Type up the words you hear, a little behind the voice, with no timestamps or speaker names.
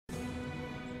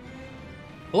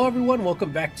Hello everyone,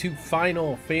 welcome back to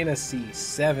Final Fantasy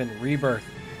VII Rebirth.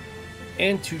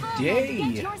 And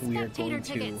today we are going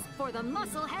to... for the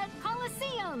Musclehead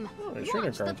Coliseum. Oh, there's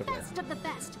trainer cards over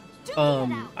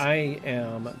there. I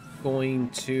am going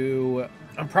to...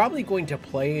 I'm probably going to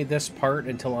play this part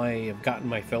until I have gotten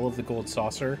my fill of the gold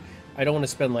saucer. I don't want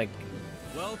to spend like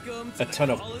a ton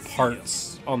of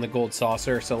parts on the gold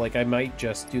saucer, so like I might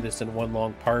just do this in one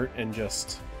long part and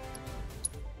just...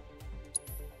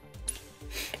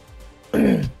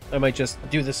 I might just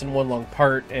do this in one long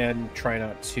part and try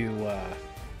not to,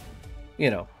 you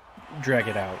know, drag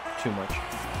it out too much.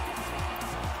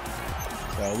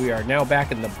 So we are now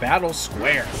back in the battle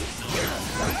square.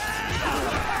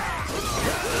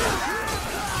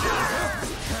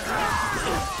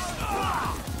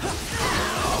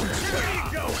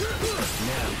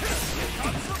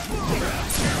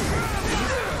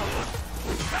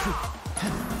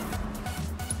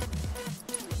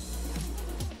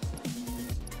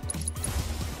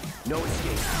 No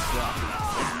escape.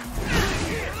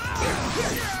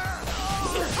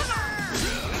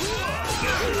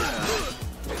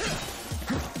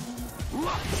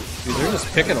 Dude, they're just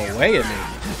picking away at me.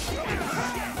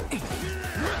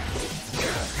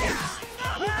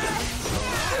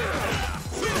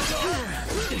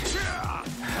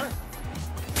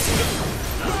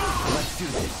 Let's do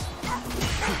this.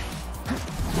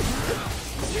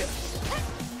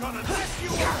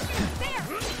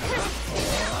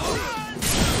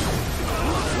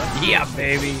 Yeah,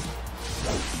 baby.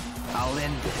 I'll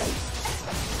end this.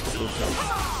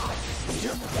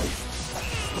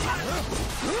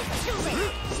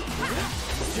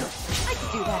 I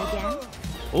could do that again.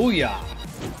 Oh yeah.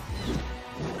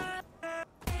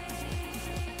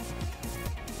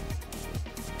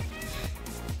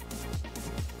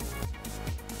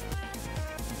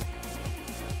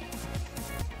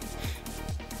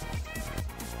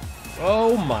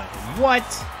 Oh my, what?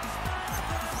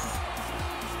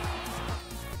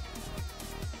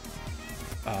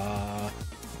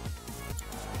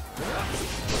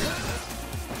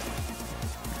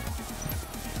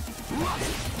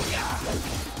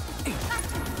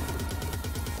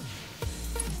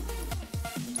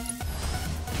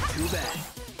 Too bad.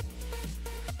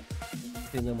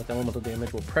 Hitting them with elemental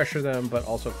damage will pressure them, but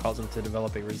also cause them to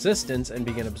develop a resistance and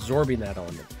begin absorbing that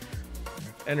element.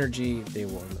 Energy, they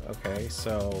will. Okay,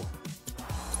 so.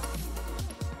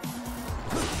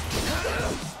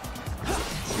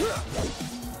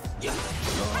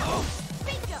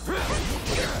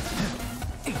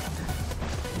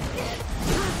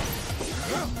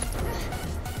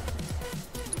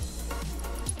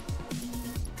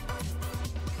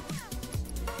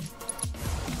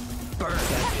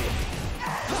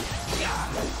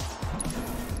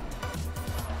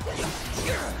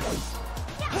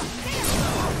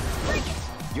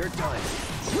 You're done.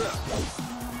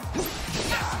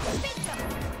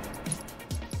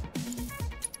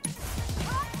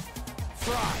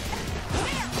 Fry.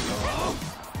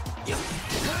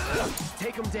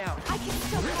 Take him down. I can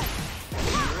still fight.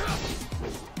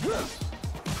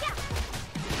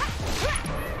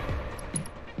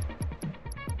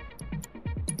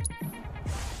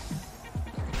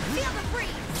 Feel the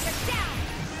freeze. You're down.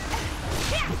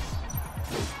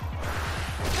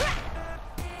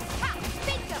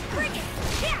 Bring it.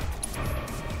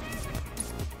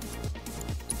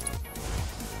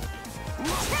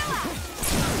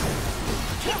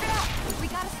 Keep it up. We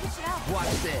gotta switch it up.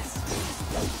 Watch this.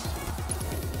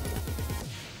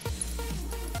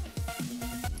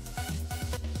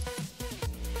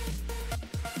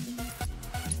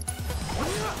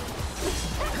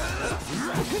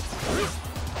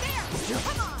 There.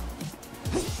 Come on.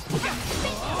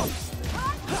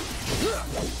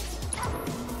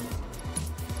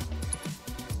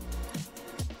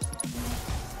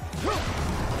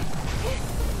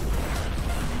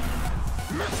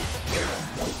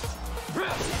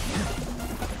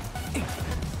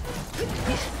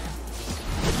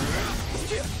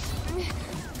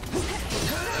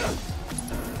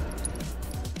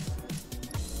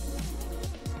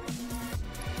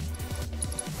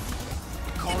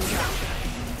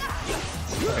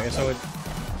 Okay, so it.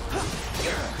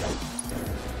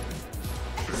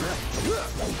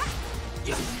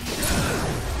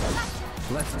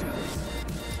 Let's do this.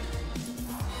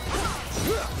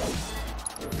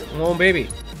 Come on, baby.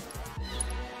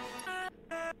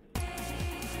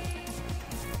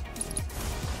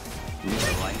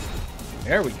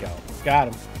 There we go. Got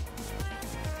him.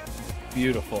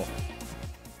 Beautiful.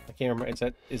 I can't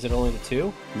remember. Is it only the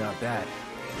two? Not bad.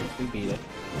 We beat it.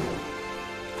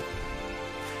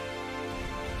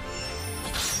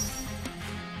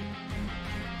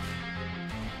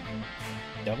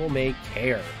 Devil May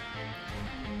Care.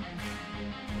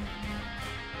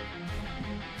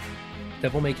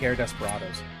 Devil May Care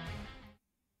Desperados.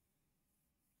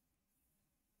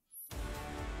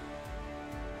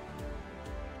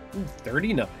 Ooh,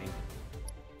 39.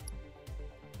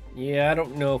 Yeah, I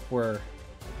don't know if we're...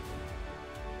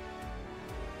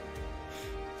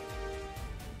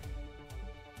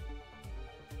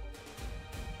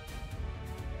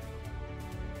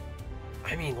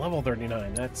 I mean, level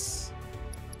 39, that's...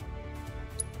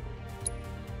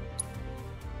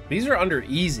 These are under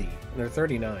easy, and they're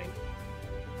 39.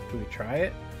 Do we try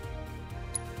it?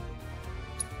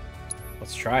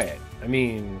 Let's try it. I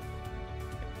mean...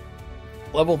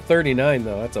 Level 39,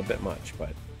 though, that's a bit much, but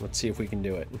let's see if we can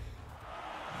do it.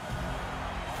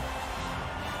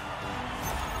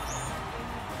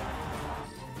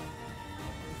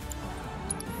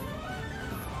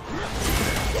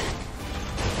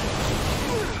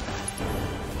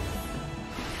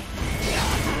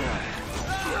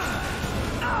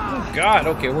 Oh, God,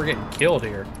 okay, we're getting killed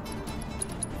here.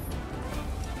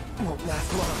 Won't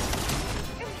last long.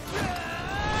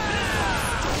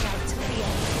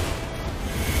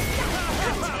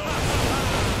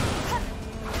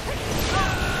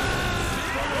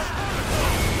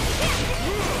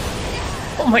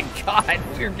 Oh my God,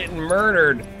 we're getting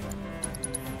murdered.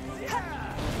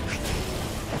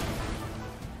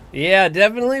 Yeah,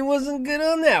 definitely wasn't good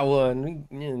on that one.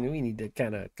 We need to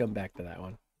kind of come back to that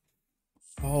one.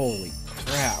 Holy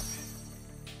crap.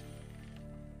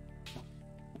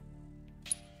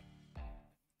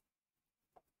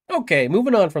 Okay,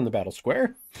 moving on from the battle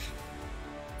square.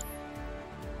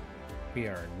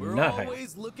 We're not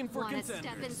always looking for Want to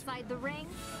contenders. step inside the ring?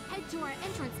 Head to our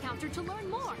entrance counter to learn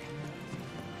more.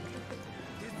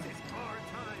 This is our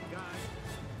time, guys.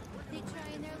 They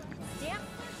trying their Stamp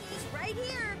plushies right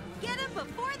here. Get them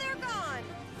before they're gone.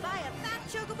 Buy a fat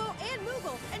chocobo and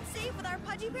moogle and save with our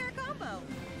Pudgy Bear combo.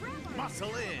 Grab our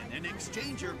Muscle in and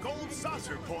exchange your gold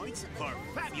saucer points for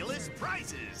fabulous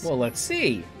prizes. Well, let's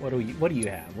see. What do you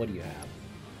have? What do you have?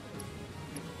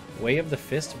 Way of the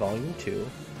Fist Volume 2.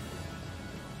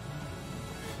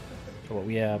 Well,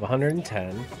 we have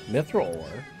 110. Mithril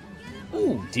Ore.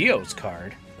 Ooh, Dio's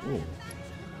card. Ooh.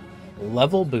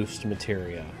 Level boost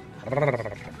materia.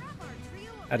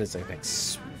 That is an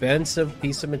expensive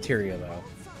piece of materia, though.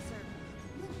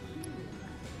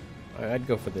 I'd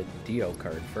go for the Dio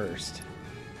card first.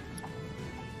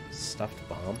 Stuffed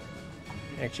Bomb.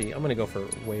 Actually, I'm going to go for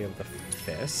Way of the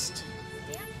Fist.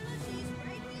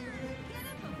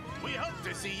 We hope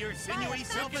to see your sinewy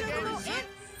self again.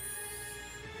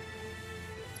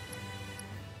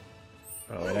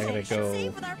 Alright, I gotta go...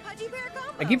 Save with our Pudgy Bear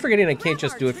combo. I keep forgetting I can't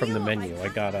just do it from the menu. I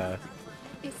gotta...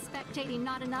 Is spectating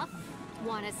not enough?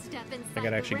 Want to step inside I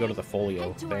gotta actually go to the folio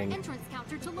Head to thing. our entrance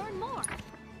counter to learn more.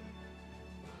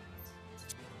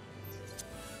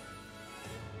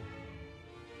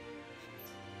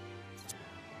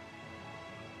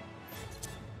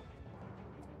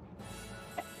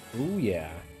 Ooh, yeah.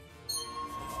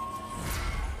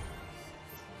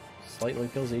 Slightly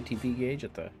kills ATB gauge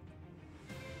at the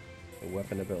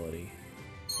weapon ability.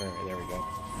 Alright, there we go.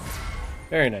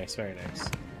 Very nice, very nice.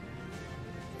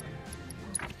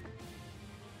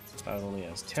 That only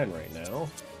has 10 right now.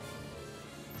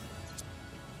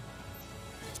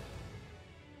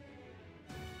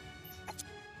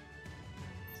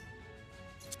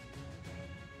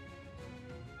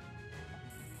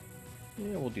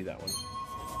 Yeah, we'll do that one.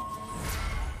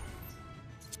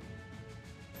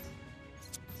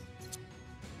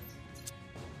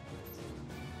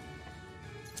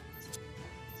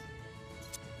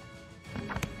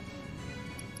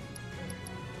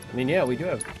 I mean, yeah, we do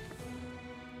have...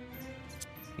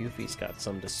 Yuffie's got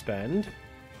some to spend.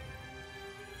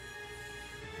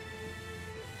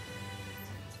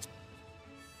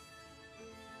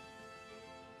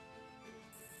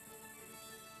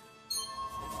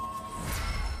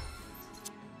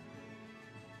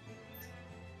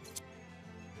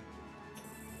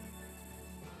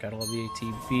 Gotta love the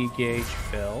ATB gauge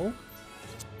fill.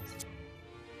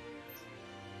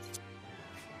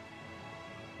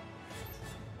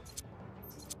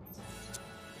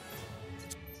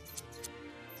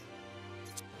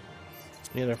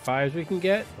 Any other 5s we can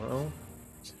get? Well.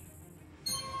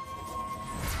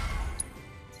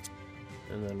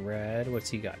 And then red, what's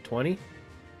he got? 20?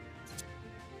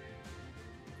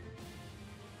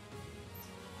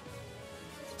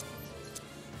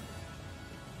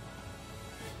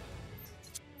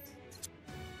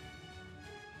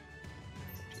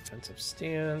 Defensive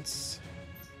stance.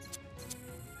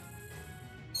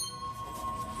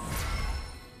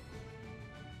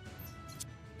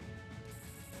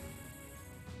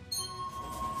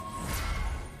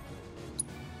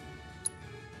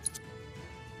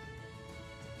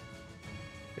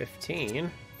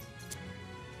 15.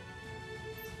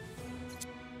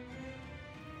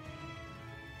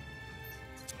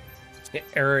 Yeah,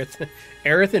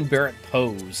 Aerith and Barrett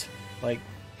pose. Like,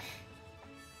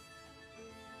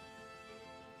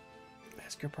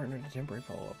 ask your partner to temporarily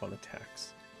follow up on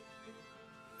attacks.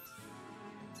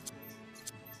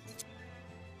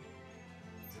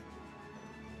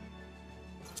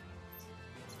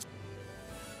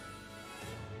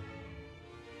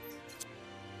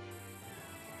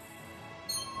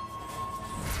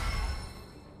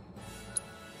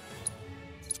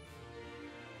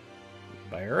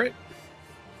 Barrett.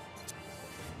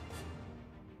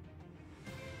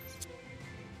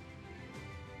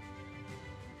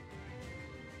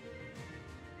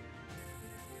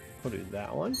 We'll do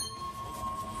that one.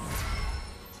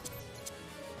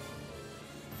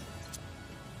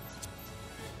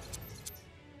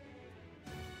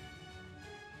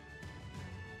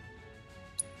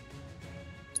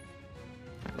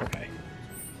 Okay.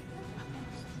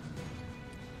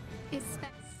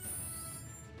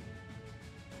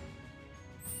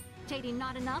 Spectating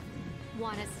not enough?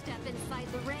 Want to step inside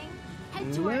the ring?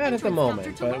 Head to our Not at the entrance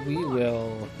moment, counter to but learn we more.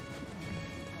 will.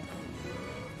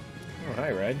 Oh,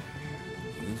 hi, Red.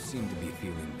 You seem to be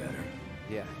feeling better.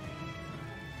 Yeah.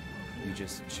 You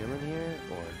just chilling here,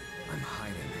 or? I'm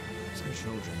hiding. Some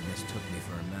children mistook me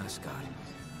for a mascot.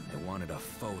 They wanted a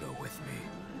photo with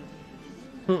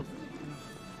me.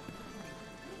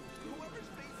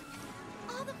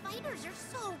 All the fighters are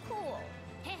so cool.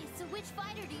 Hey, so which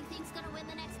fighter do you think's gonna win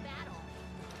the next battle?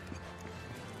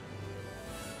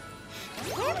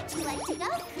 Where would you like to go,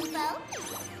 Kubo?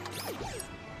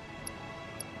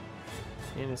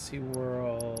 Fantasy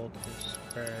World,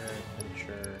 Square,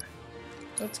 Adventure.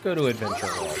 Let's go to Adventure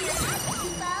World.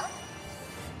 Kubo?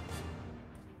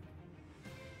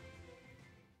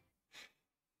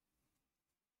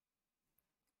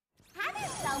 Have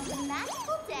yourself a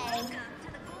magical day. Welcome to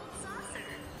the Gold Saucer.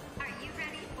 Are you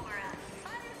ready for a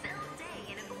fun-filled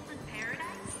day in a golden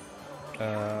paradise?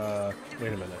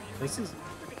 Wait a minute. This is.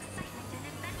 With excitement and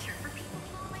adventure for people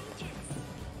of all ages.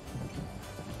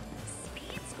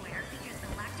 Speed Square features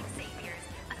Galactic Saviors,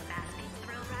 a fast-paced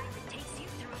thrill ride that takes you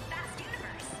through a vast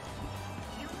universe.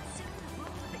 You'll soon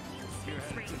roll with a new Space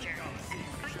Ranger and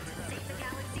fight to save the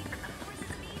galaxy from the forces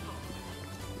of evil.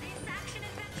 This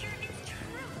action-adventure is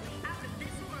truly out of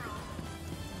this world.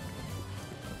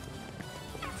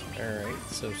 Alright,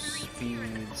 so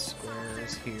Speed Square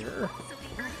is here.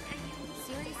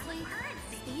 Seriously?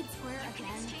 Speed Square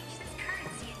again?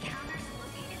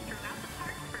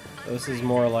 This is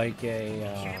more like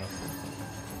a.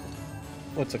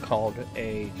 What's it called?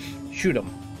 A shoot 'em.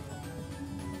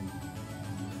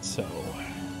 So.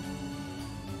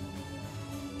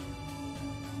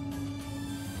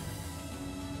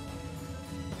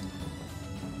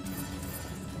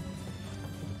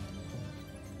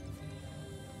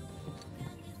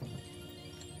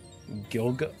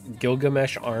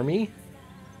 Gilgamesh Army?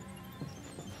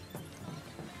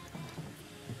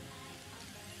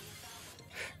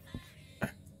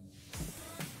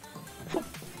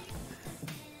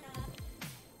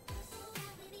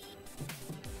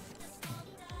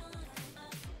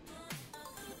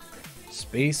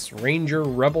 Space Ranger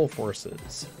Rebel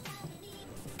Forces.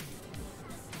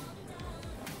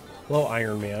 Hello,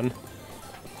 Iron Man.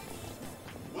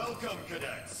 Welcome,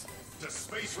 cadets, to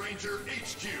Space Ranger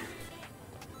HQ.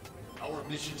 Our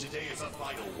mission today is a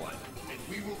vital one, and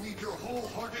we will need your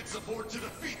wholehearted support to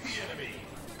defeat the enemy.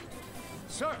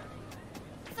 Sir!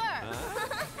 Sir!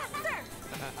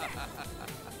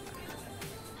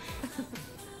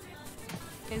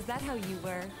 Is that how you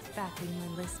were back when you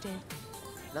enlisted?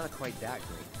 Not quite that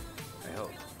great, I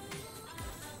hope.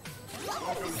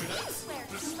 Welcome, cadets,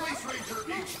 to Space Ranger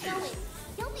HQ.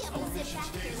 You'll be able Our to sit mission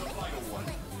back today is a here. vital one.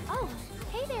 Oh,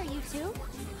 hey there, you two.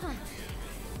 Huh.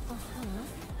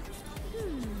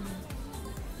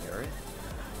 Aerith?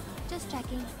 Just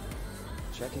checking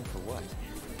Checking for what?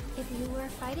 if you were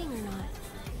fighting or not.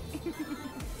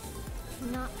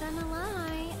 Not gonna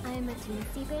lie, I'm a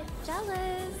teensy bit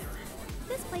jealous.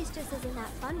 This place just isn't that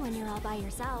fun when you're all by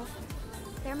yourself.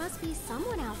 There must be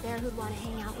someone out there who'd want to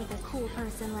hang out with a cool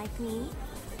person like me.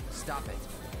 Stop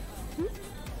it.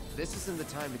 This isn't the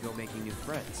time to go making new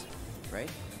friends, right?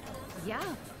 Yeah,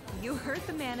 you heard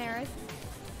the man, Aerith.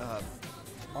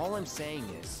 All I'm saying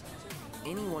is,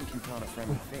 anyone can put on a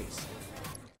friendly face.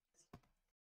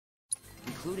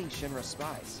 Including Shinra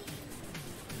spies.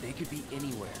 They could be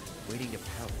anywhere, waiting to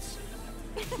pounce.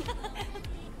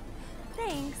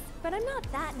 Thanks, but I'm not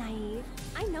that naive.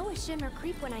 I know a Shinra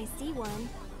creep when I see one.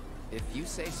 If you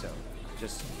say so,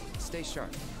 just stay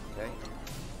sharp, okay?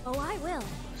 Oh, I will.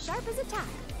 Sharp as a tack.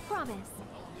 promise.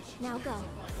 Now go.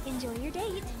 Enjoy your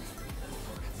date.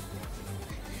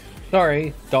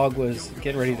 Sorry, dog was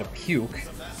getting ready to puke.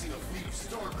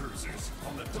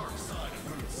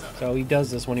 So he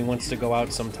does this when he wants to go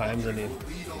out sometimes, and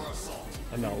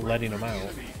I'm not letting him out.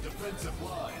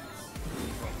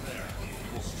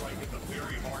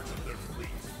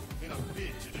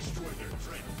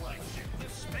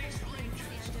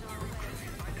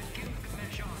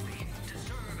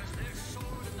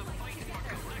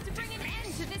 To bring an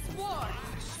end to this war,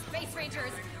 Space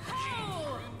Rangers,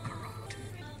 ho!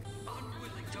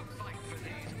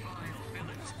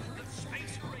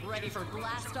 Ready for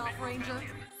blast off, Ranger?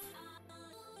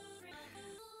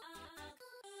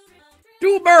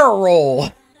 Do a barrel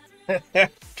roll!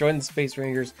 Join the Space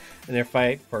Rangers in their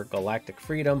fight for galactic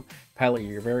freedom. Pilot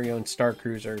your very own Star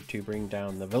Cruiser to bring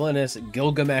down the villainous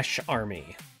Gilgamesh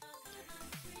army.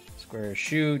 Square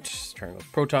shoot, triangle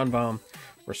proton bomb,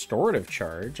 restorative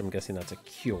charge, I'm guessing that's a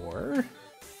cure,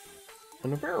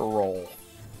 and a barrel roll.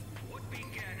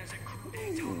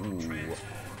 Ooh.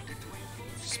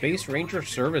 Space Ranger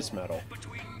Service Medal.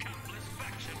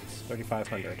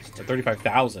 3,500 or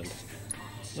 35,000.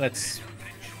 Let's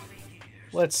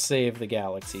save the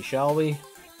galaxy, shall we?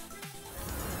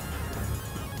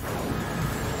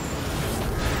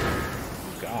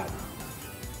 God.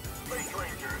 Space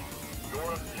Rangers,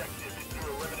 your objective is to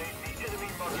eliminate the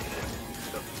enemy mothership.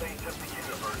 The fate of the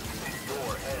universe is in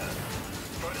your hands.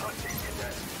 Good hunting,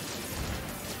 cadet.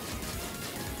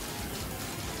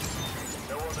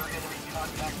 No other enemy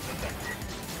contact detected.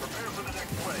 Prepare for the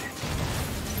next wave.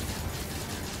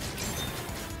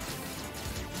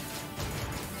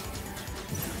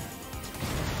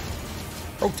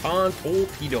 Proton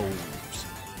torpedoes.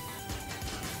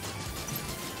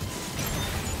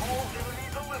 All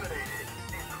enemies eliminated.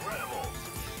 Incredible.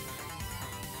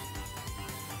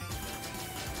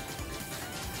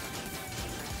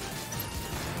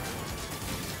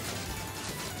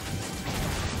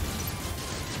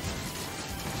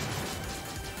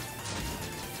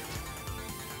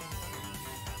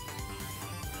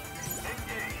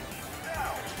 Engage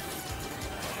now.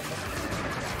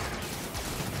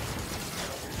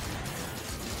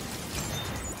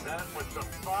 That was some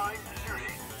fine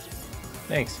shooting.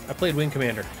 Thanks. I played Wing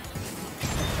Commander.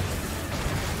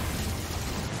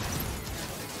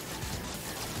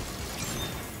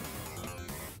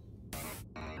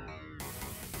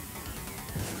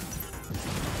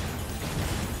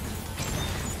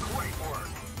 Great work.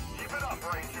 Keep it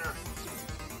up, Ranger.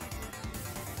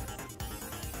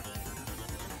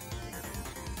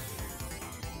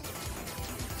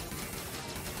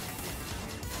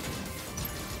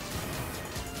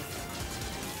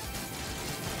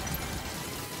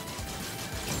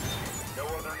 No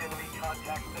other enemy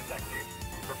contacts detected.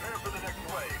 Prepare for the next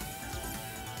wave.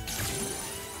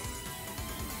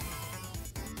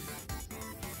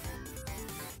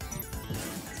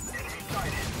 Enemy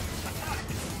sighted. Attack!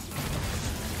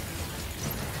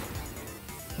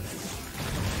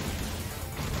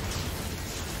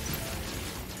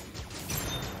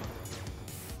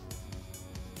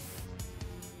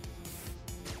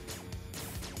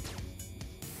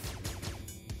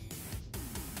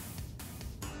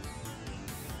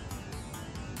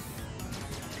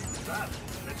 That's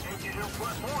the engineer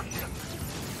platform ship.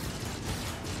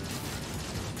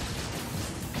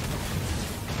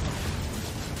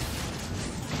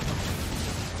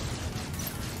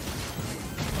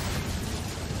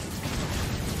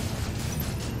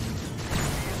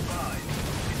 Be advised,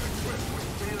 it's equipped with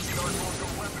state-of-the-art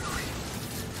local weaponry.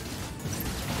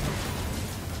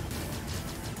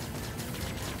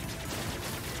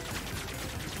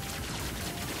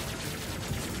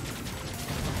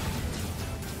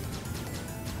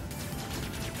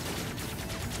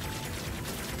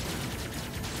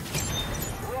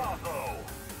 Bravo!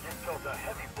 You dealt a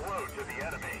heavy blow to the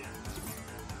enemy.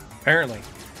 Apparently.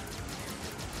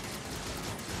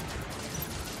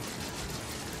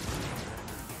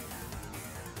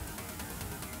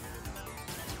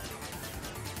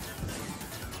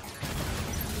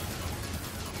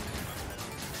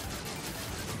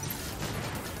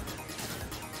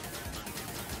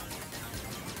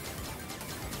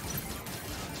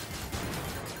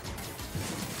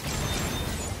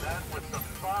 That was some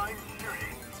fine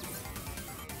shooting.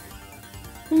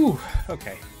 Ooh,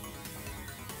 okay.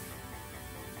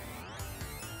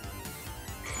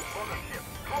 Mothership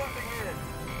closing in.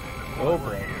 Oh,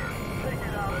 bro. Take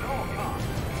it out at all costs.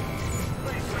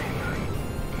 Space Rangers,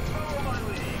 follow my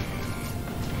lead.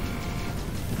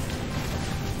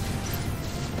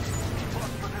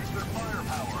 Must protect their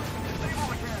firepower. Disable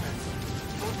the cannons.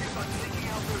 Focus on taking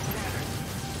out those cannons.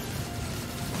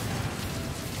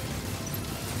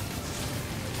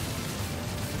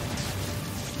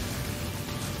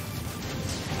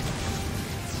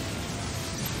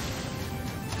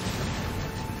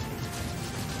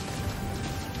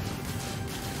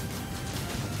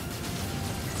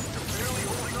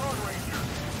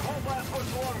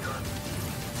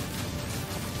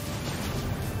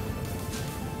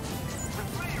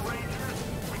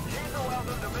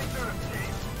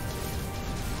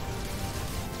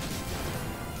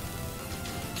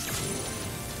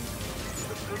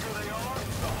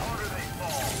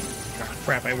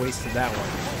 crap, I wasted that one.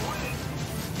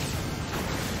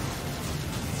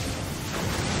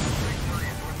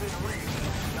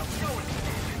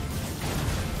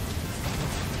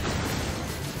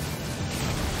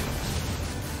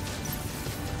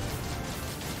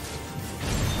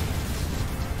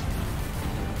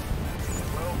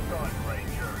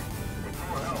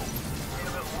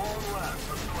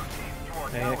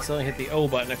 I accidentally hit the O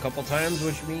button a couple times,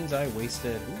 which means I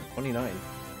wasted 29.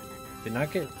 Did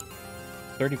not get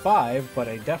 35, but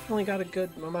I definitely got a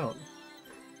good amount.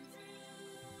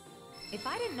 If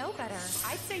I didn't know better,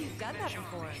 I'd say you've done that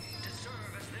before.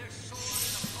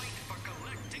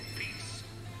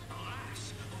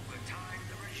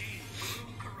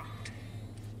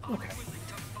 Okay.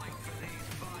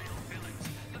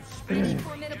 Many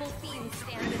formidable fiends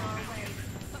stand in our way,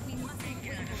 but we mustn't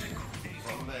waver.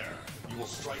 From there, you will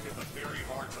strike at the very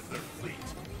heart of their fleet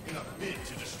in a bid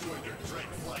to destroy their dread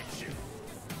flagship.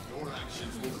 Your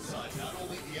actions will decide not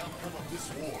only the outcome of this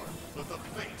war, but the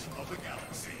fate of the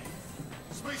galaxy.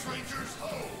 Space Rangers,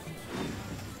 ho!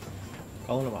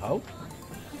 Calling him a hoe?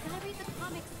 You gotta read the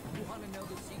comics. You want to know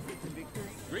the secret to victory?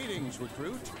 Greetings,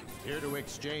 recruit. Here to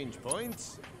exchange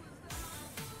points?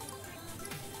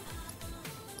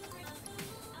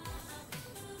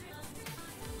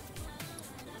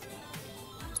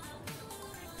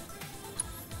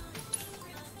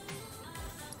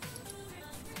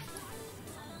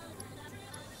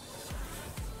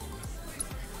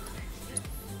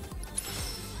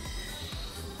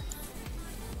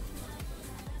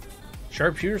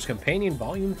 Sharpshooter's Companion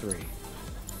Volume 3.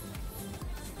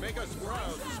 Make us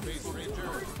proud, Space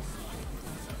Ranger.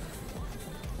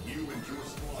 You and your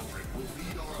squadron will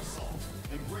lead our assault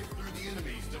and break through the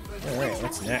enemy's defense. Alright,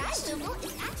 what's next? Google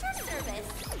is at your service.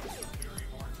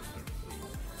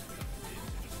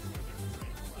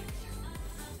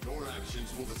 Your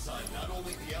actions will decide not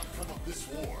only the outcome of this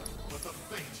war, but the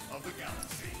fate of the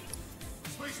galaxy.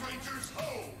 Space Rangers,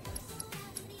 ho!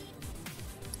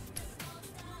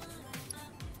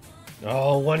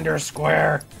 Oh, Wonder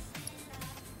Square!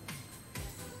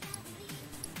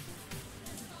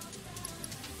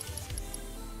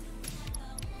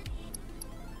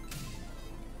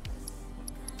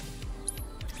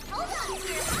 Hold on to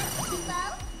your hats,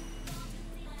 Kubo.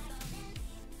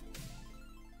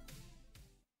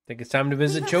 Think it's time to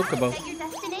visit Chocobo. At your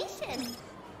destination.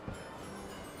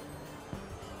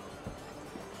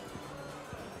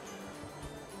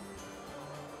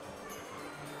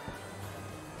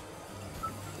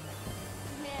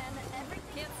 Man,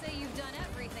 can't say you've done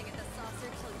everything at the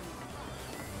saucer till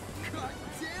you. God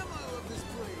damn, I love this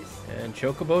place. And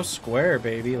Chocobo Square,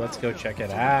 baby. Let's go check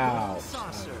it out.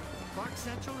 Saucer. Park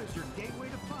Central is your gateway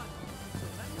to fun.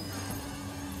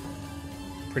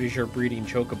 Pretty sure breeding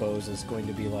Chocobos is going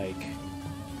to be like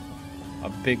a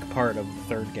big part of the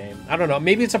third game. I don't know.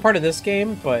 Maybe it's a part of this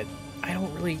game, but I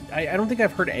don't really... I don't think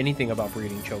I've heard anything about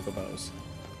breeding Chocobos.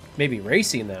 Maybe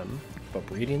racing them, but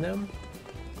breeding them?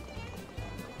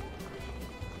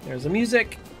 There's the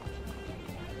music.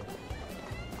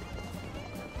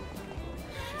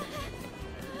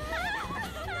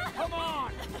 Come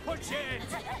on, push it.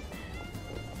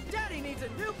 Daddy needs a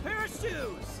new pair of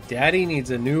shoes. Daddy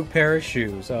needs a new pair of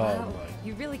shoes. Oh, Wow, my.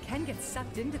 you really can get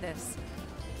sucked into this.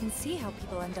 You can see how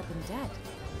people end up in debt.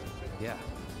 Yeah.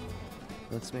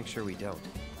 Let's make sure we don't.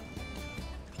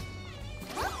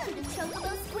 Welcome to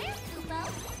Chocobo Square, Kubo.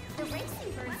 The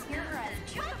racing birds here are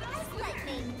as quick as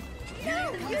lightning.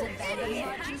 No, you idiot!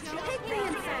 Take the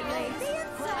inside lane. The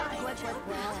inside.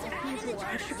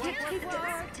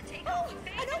 Oh,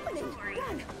 an opening.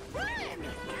 Run, run!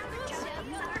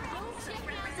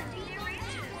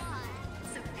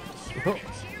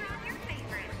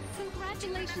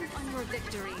 Congratulations on your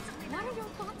victory. What are your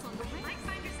thoughts on the race? Might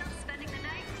find yourself spending the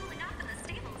night cooling off in the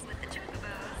stables with the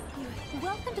Chocobos.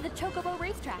 Welcome to the Chocobo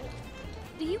Racetrack.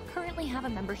 Do you currently have a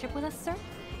membership with us, sir?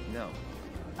 No.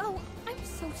 Oh, I'm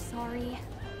so sorry.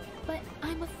 But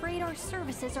I'm afraid our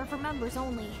services are for members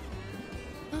only.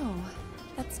 Oh,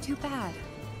 that's too bad.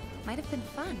 Might have been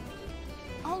fun.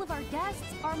 All of our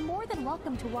guests are more than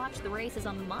welcome to watch the races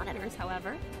on the monitors,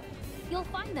 however. You'll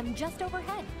find them just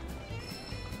overhead.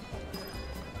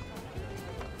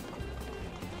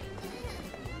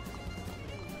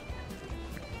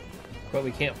 But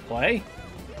we can't play?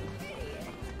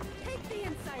 Take the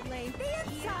inside lane. The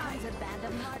inside. A band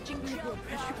of marching people.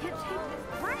 Pressure can't take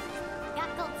it.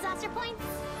 Got gold saucer points?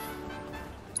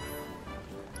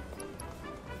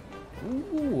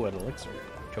 Ooh, an elixir.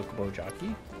 Chocobo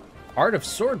Jockey. Art of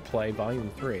Swordplay, Volume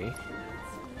 3.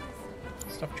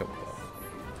 Stuffed Chocobo.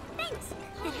 Thanks,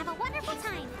 and have a wonderful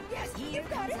time. Yes, you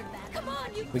got it. Come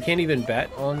on, you. We can't even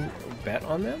bet on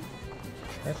them?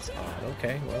 That's odd.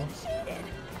 Okay, well.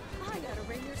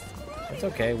 That's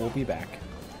okay, we'll be back.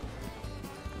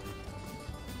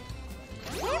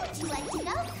 Where would you like to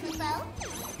go, Kubo?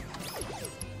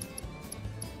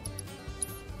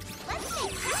 Let's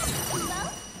make friends, Kubo!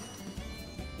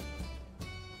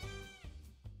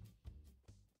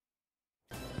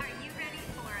 Are you ready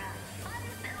for a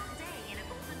fun-filled day in a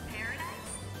golden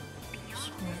paradise?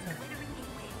 Beyond this glittering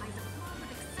gateway lies a world of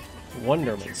excitement.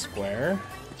 Wonderment Square.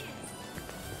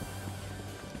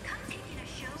 Come take in a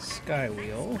show Sky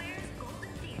Wheel. Square's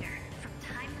Golden Theater. From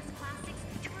timeless classics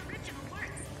to original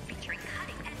works featuring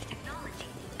cutting-edge technology,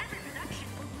 every production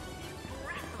will leave you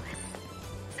breathless.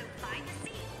 So find a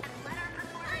seat and let our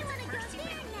performers immerse you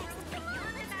in worlds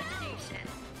beyond imagination.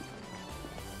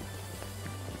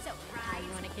 So rides,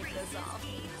 races,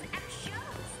 games, and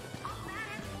shows. All that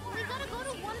and more. We gotta go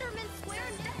to Wonderment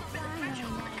Square now.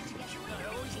 I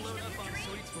always load up on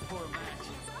sweets before a match.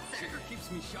 Sugar keeps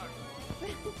me sharp.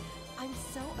 I'm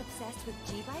so obsessed with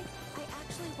G-Bike, I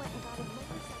actually went and got a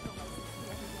motorcycle license the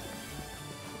other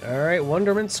day. Alright,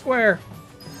 Wonderment Square.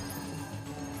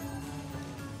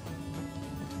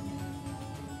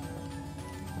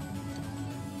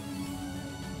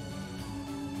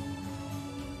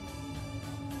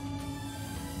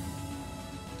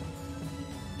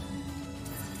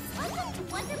 Welcome to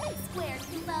Wonderment Square,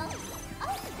 Kubo.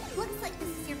 Oh, looks like this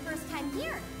is your first time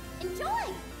here.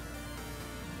 Enjoy!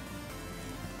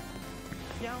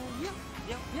 Meow, meow,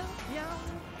 meow, meow, meow,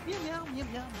 meow, meow, meow,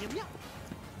 meow, meow, meow.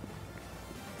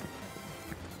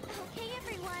 Okay,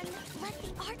 everyone, let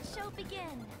the art show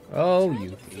begin. Oh, Try you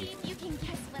to see if you can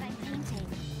guess what I'm painting.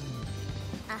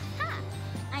 Aha!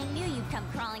 I knew you'd come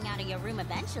crawling out of your room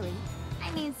eventually. I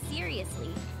mean,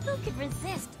 seriously, who could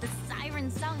resist the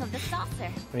siren song of the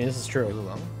saucer? I mean, this is true.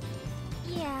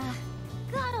 Yeah,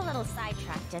 got a little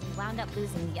sidetracked and wound up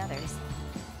losing the others.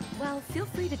 Well, feel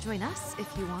free to join us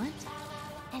if you want.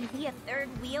 And be a third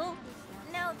wheel?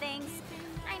 No thanks.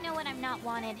 I know when I'm not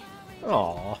wanted.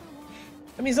 Aw.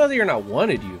 I mean, it's not that you're not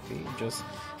wanted, Yuffie. Just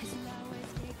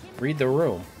read the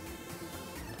room.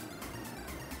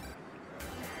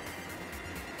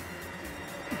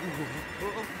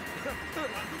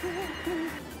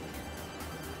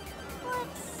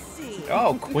 Let's see.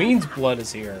 Oh, Queen's blood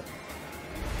is here.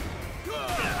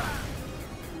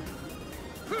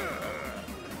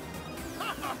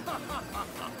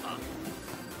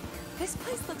 This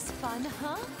place looks fun,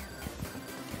 huh?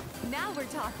 Now we're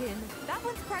talking. That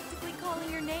one's practically calling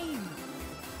your name.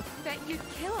 Bet you'd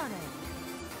kill on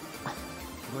it.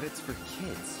 But it's for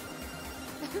kids.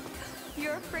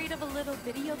 You're afraid of a little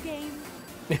video game?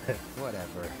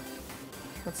 Whatever.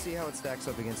 Let's see how it stacks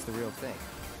up against the real thing.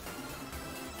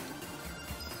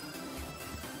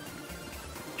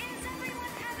 Is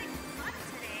everyone having fun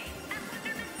today at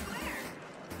Wonderment Square?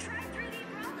 Try 3D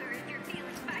Brawler if you're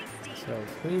feeling feisty. So,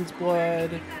 Queen's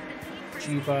blood,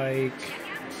 G-Bike,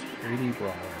 3D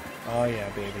Brawler. Oh yeah,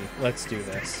 baby. Let's do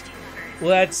this.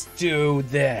 Let's do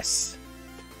this!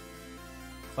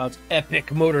 Cloud's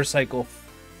epic motorcycle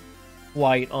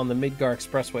flight on the Midgar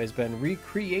Expressway has been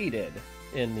recreated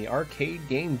in the arcade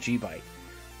game G-Bike.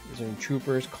 Using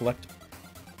troopers, collect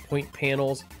point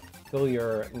panels, fill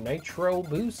your nitro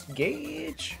boost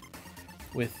gauge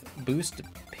with boost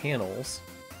panels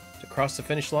to cross the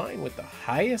finish line with the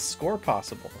highest score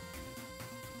possible.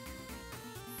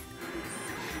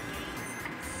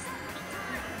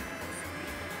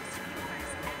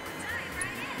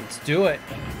 Let's do it.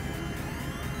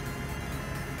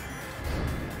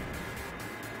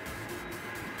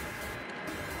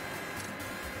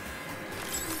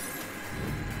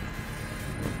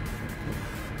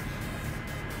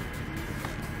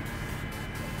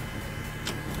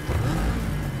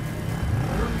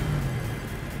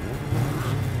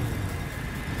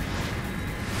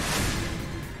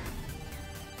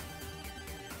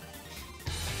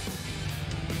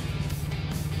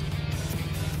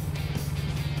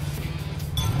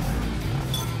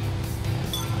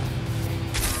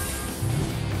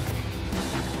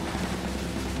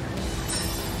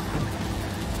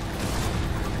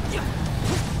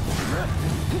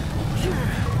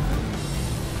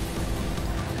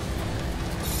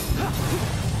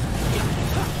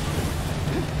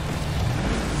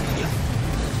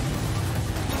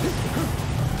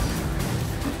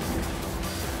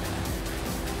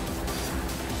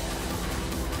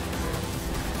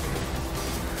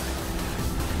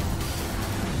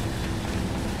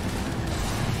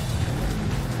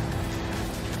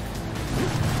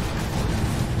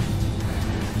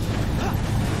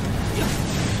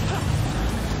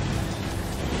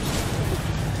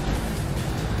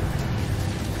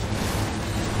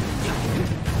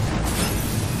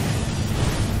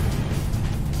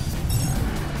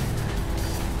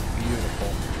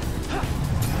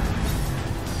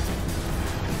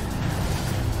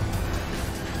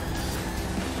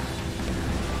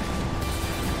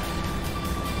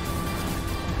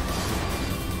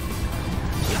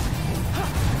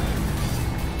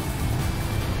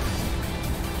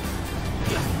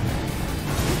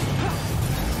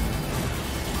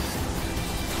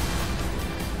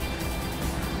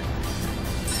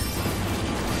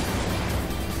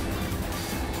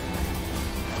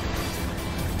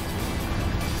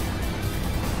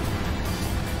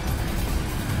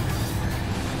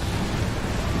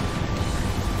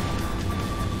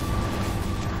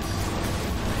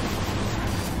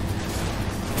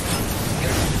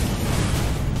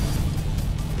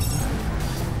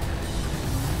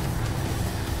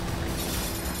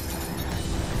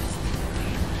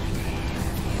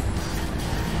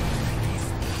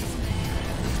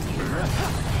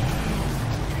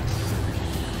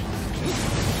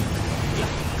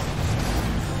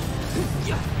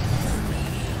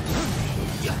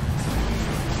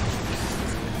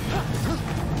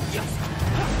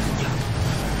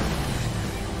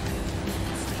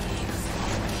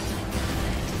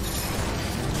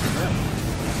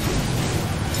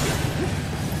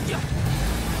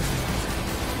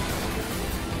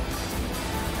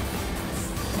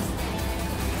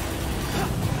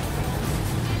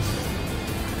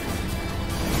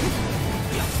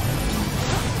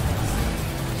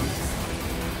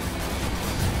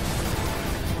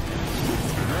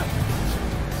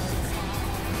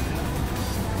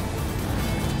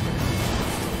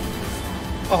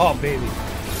 Oh, baby.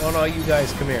 Oh, no, you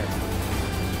guys, come here.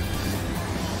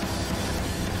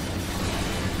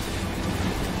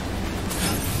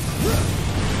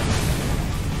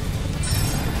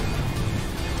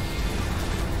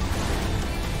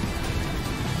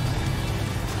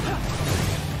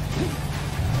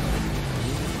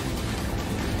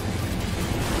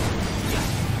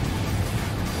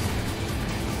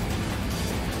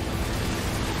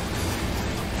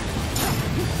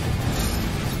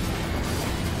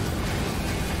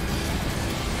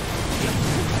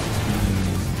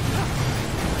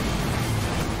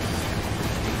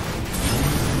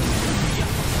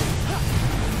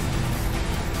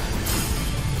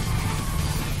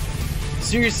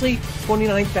 Seriously?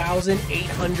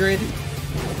 29,800?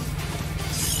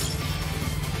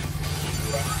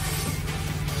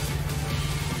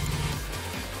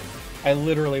 I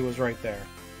literally was right there.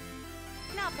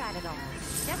 Not bad at all.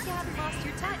 Guess you haven't lost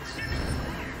your touch.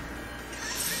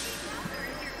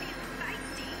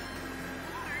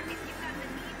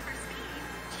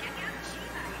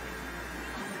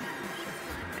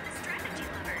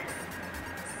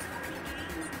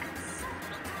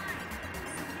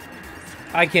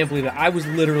 I can't believe it. I was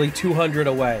literally 200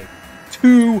 away.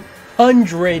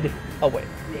 200 away.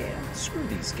 Yeah, screw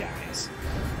these guys.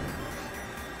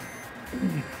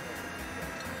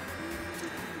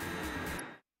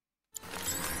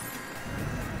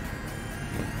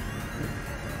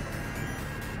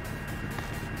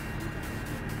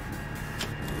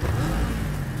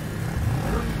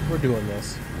 We're doing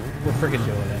this. We're freaking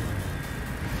doing it.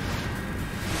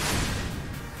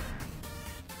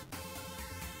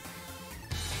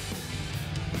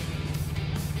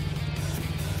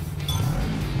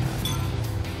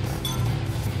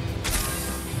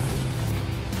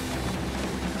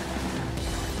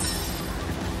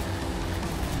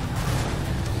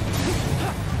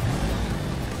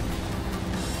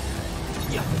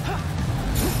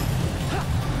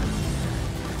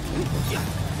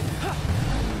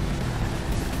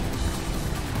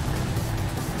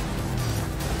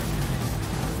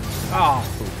 Oh.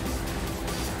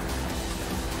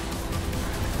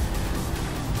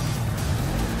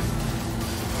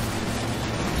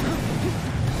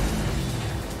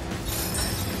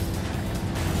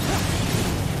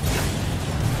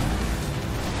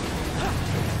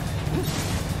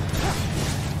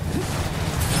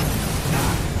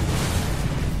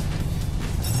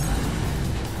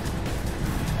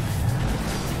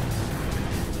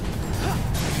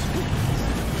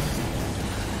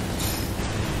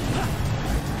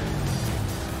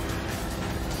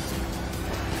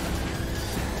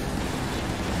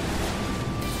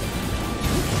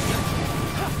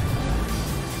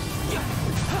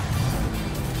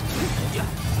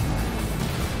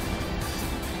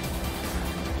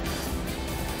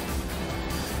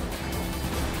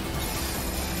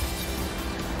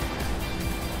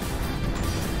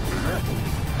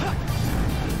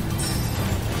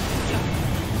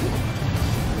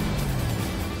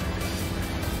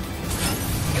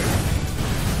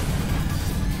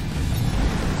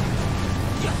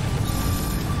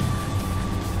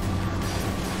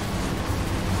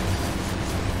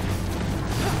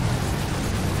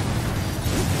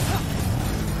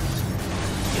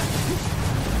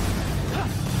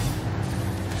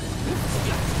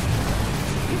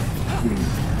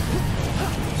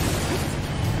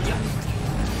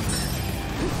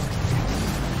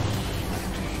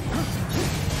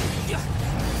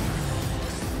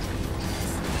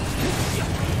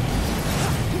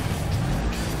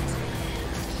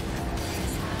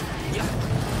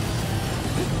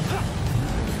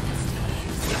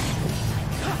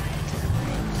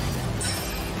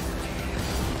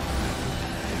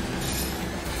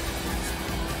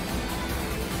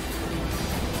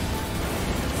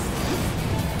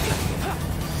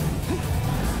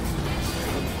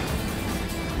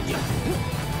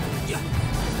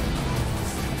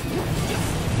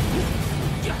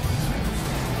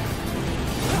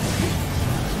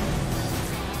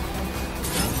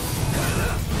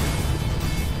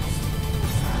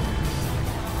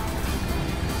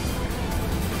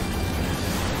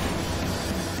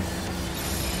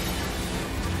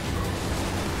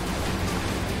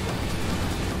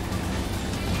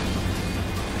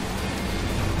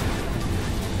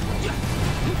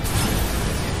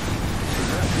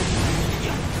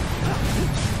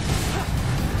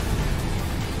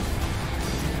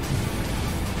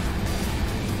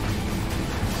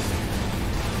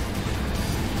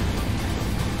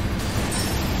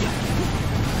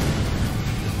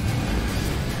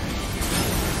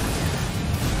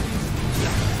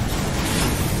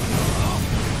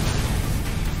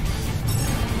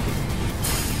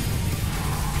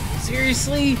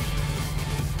 seriously?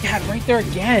 God, right there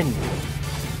again.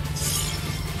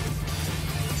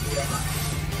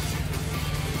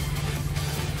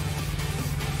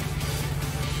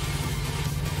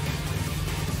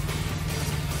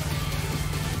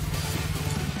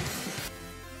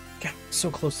 God,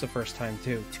 so close the first time,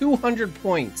 too. 200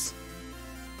 points.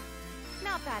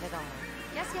 Not bad at all.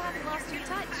 Guess you haven't lost your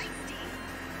touch.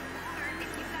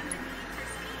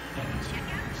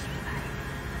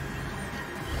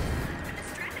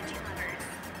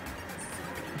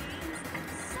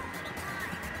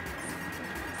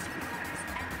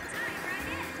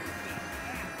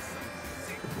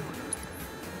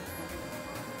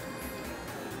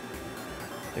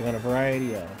 They got a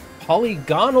variety of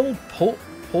polygonal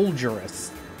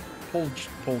Polgerus.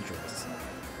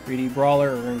 3D brawler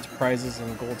earns prizes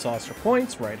and gold saucer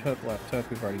points. Right hook, left hook.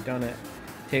 We've already done it.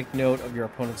 Take note of your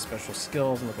opponent's special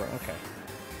skills. And okay,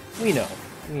 we know.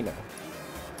 We know.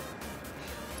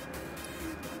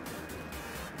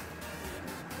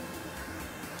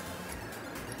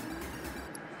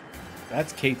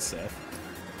 That's Kate Sith.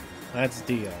 That's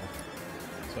Dio.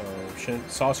 So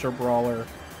saucer brawler.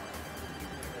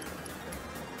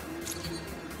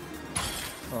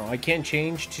 Oh, I can't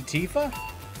change to Tifa?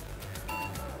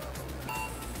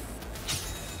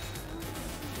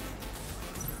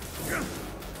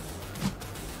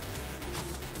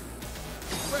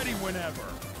 Ready whenever.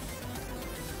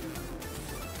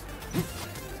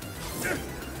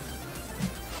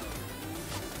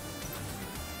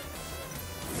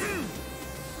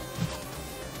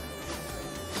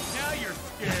 Now you're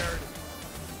scared.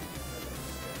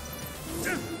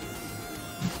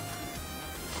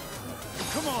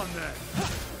 Come on then.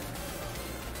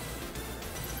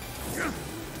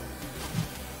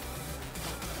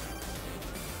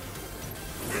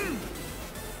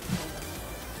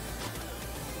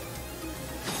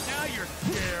 Now you're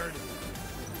scared.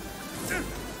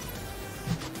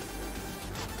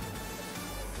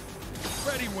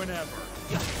 Ready whenever.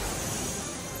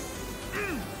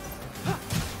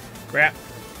 Crap.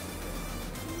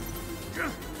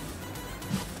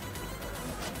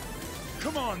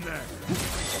 Come on then.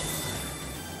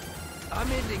 I'm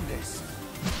ending this.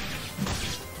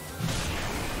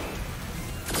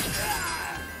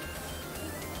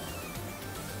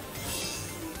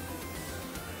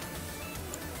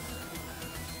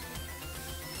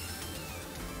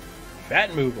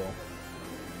 Fat Moogle.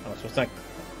 Oh, so it's not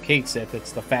Kate Sith,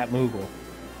 it's the Fat Moogle.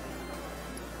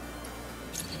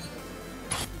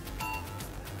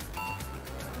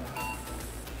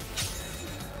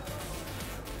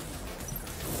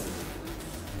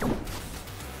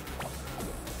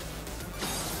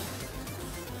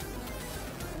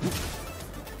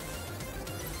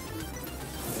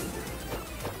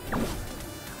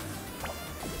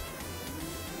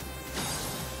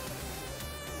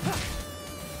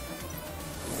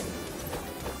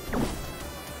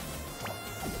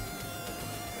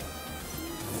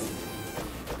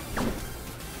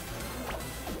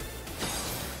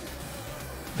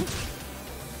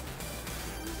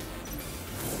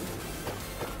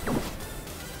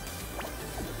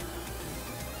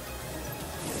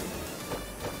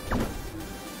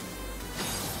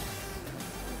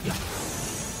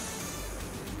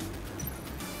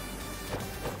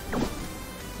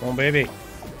 Come on, baby.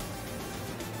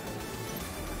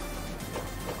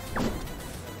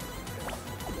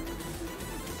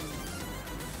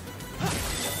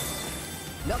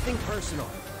 Nothing personal.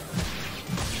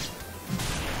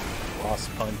 Boss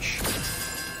punch.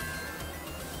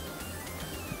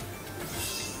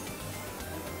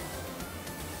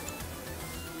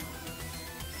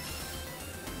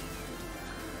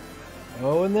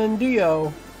 Oh, and then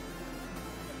Dio.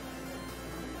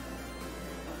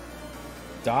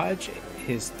 Dodge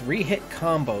his 3-hit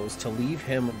combos to leave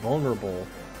him vulnerable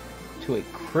to a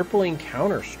crippling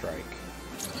counter-strike.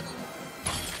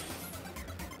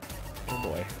 Oh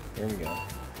boy, here we go.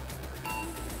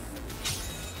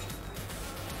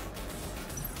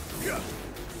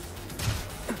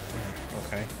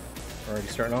 Okay, already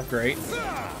starting off great.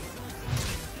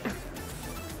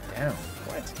 Down,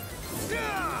 what?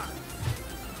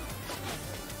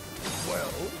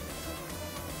 Well.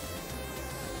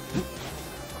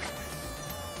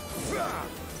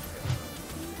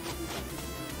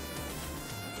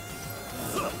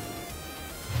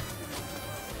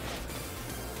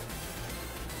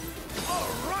 All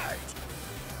right.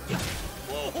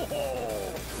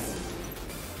 Oh.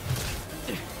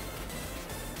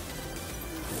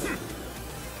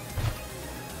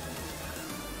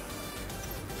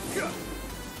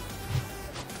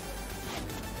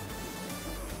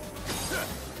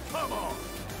 Come on.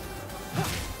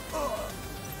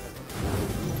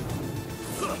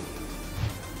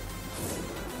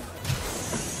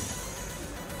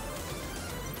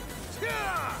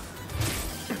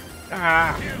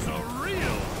 Ah! Here's a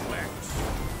real flex.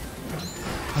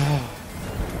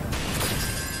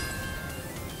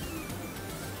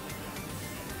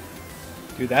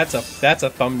 Dude, that's a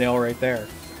thumbnail right there.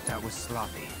 That was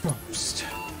sloppy. Almost.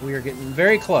 We are getting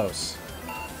very close.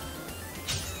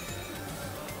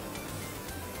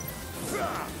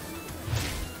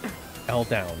 L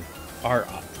down, R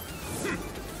up.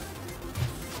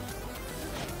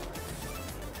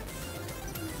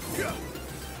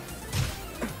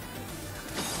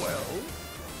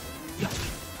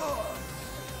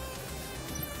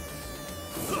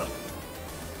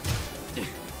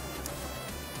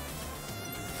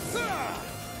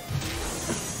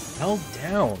 L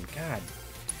down, God.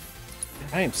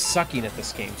 I am sucking at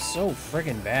this game so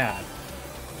friggin' bad.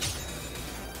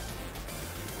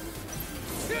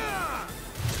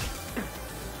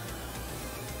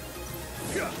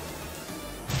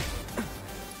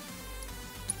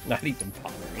 Not even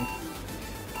bothering.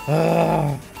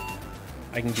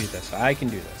 I can do this. I can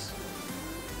do this.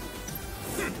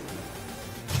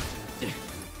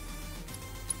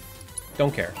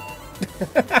 Don't care.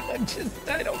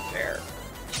 I don't care.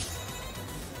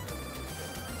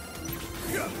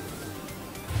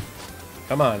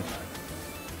 Come on.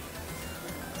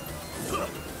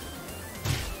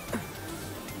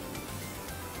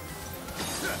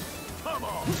 Come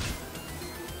on.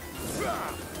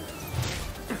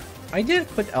 I did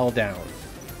put L down.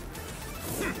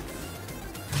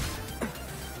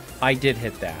 I did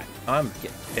hit that. I'm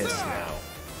getting pissed now.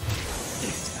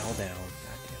 It's L down.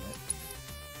 God damn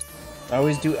it. I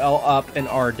always do L up and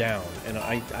R down, and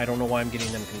I don't know why I'm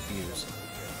getting them confused.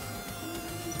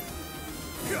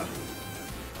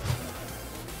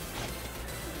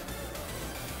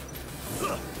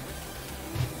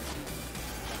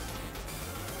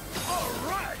 All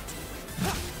right.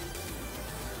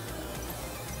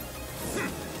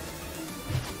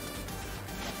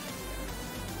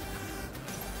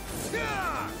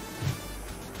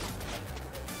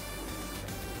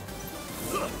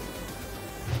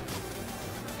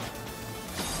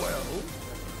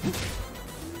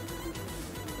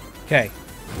 Okay.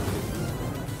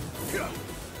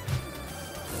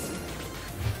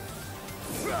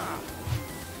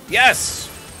 Yes!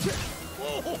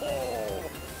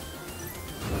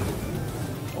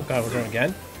 Oh god, we're going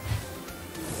again?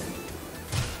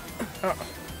 Oh.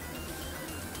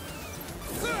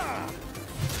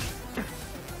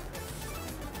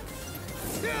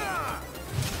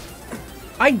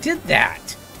 I did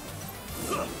that!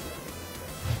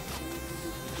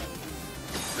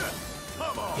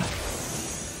 Come on.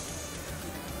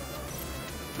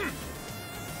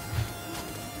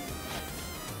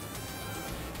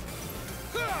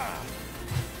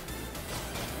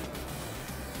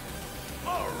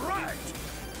 All right.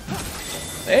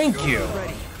 Thank you!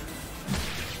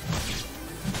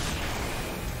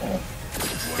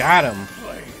 Got him.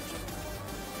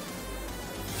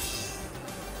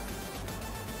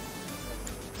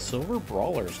 Silver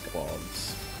Brawler's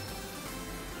gloves.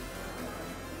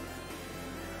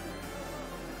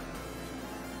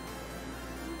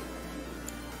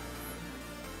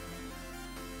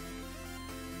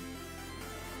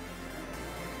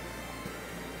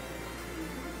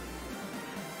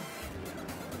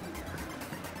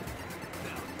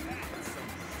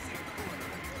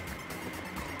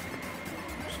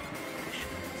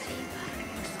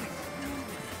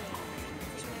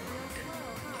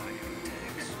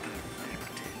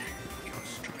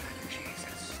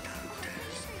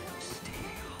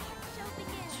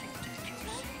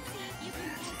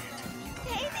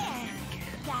 Hey there!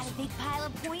 Got a big pile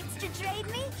of points to trade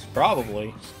me?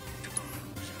 Probably.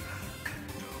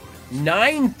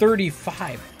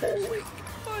 935. Holy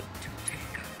God.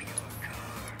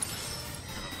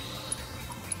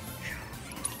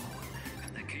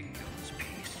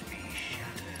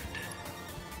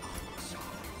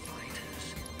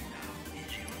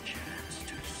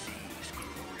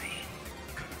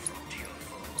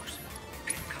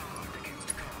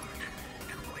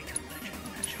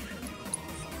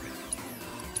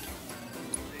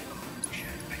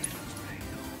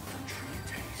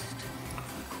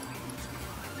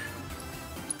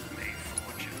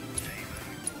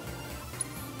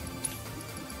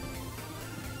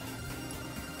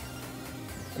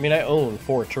 I mean, I own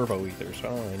 4 turbo ethers, so I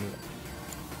don't really need them.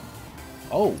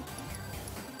 Oh.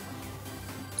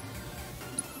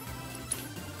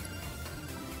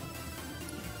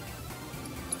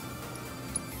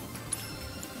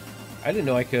 I didn't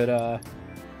know I could,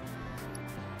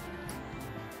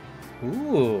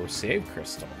 Ooh, save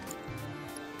crystal.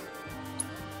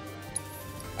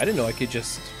 I didn't know I could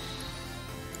just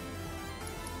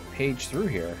page through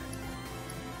here.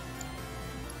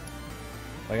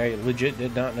 Like, I legit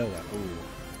did not know that.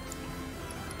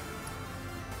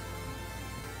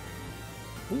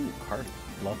 Ooh. Ooh, card.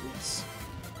 Love this.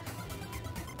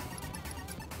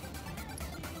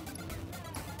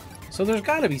 So there's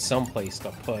got to be some place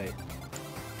to put.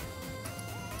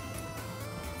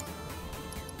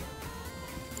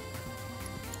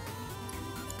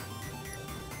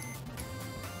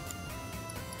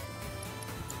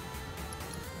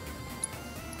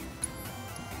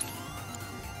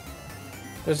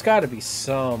 There's got to be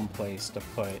some place to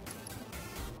put.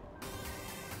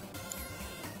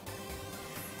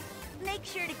 Make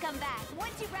sure to come back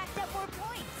once you've racked up more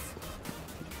points.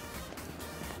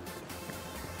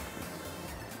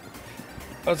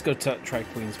 Let's go try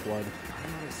Queen's Blood.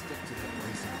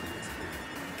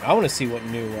 I want to see what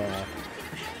new.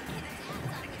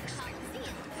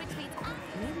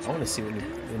 I want to see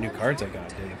what new cards I got,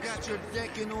 dude. Got your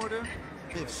deck in order?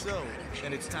 If so,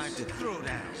 then it's time to throw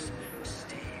down.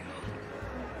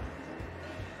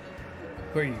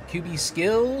 Put your QB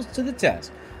skills to the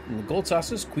test in the Gold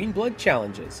Saucer's Queen Blood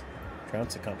challenges.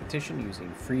 Trounce the competition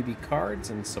using freebie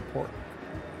cards and support.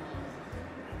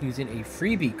 Using a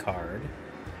freebie card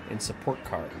and support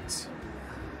cards.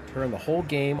 Turn the whole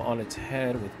game on its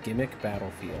head with gimmick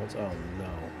battlefields. Oh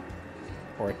no.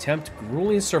 Or attempt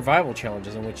grueling survival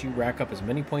challenges in which you rack up as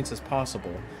many points as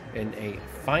possible in a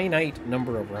finite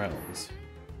number of rounds.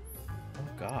 Oh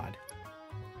god.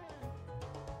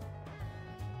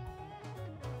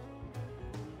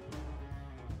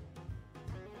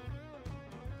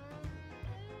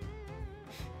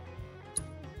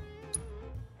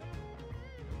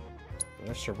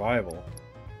 There's survival.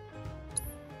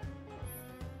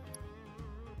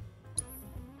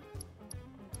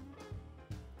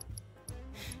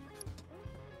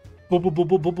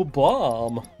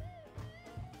 Bomb.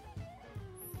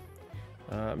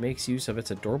 Makes use of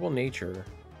its adorable nature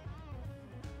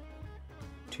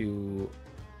to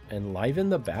enliven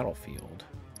the battlefield.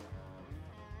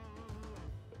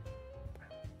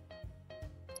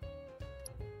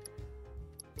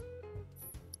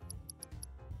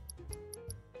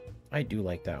 I do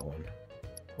like that one.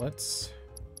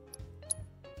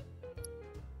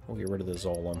 We'll get rid of the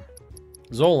Zolom.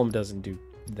 Zolom doesn't do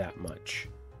that much.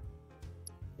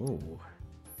 Ooh.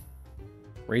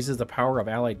 Raises the power of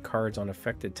allied cards on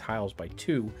affected tiles by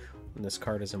 2 when this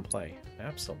card is in play.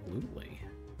 Absolutely.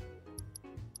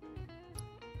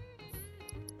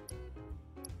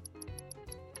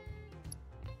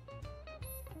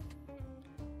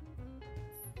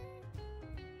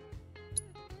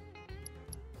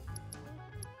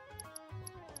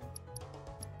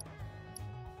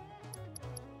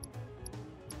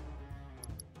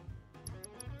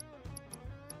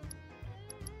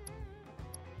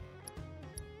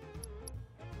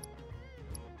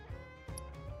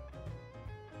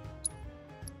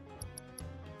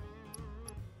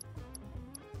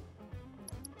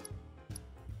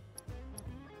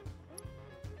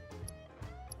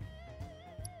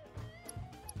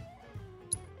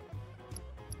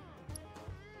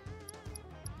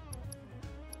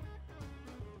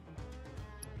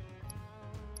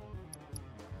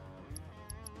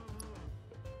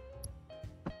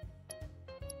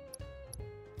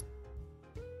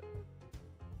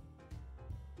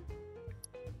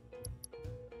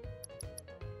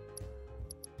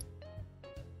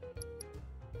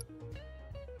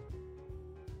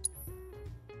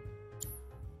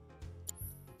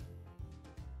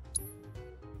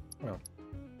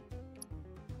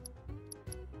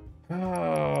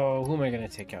 Oh, who am I going to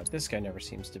take out? This guy never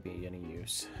seems to be any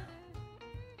use.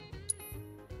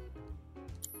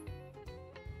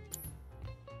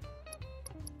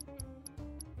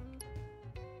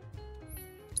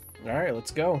 Alright,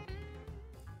 let's go.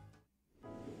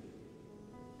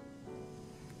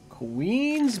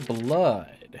 Queen's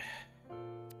Blood.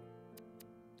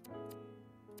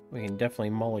 We can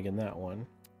definitely mulligan that one.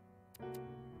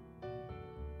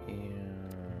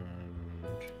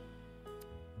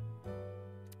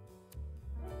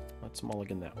 Let's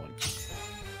mulligan that one.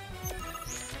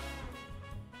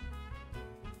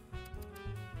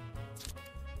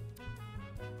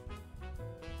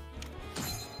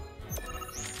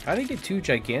 How did he get 2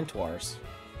 Gigantoirs?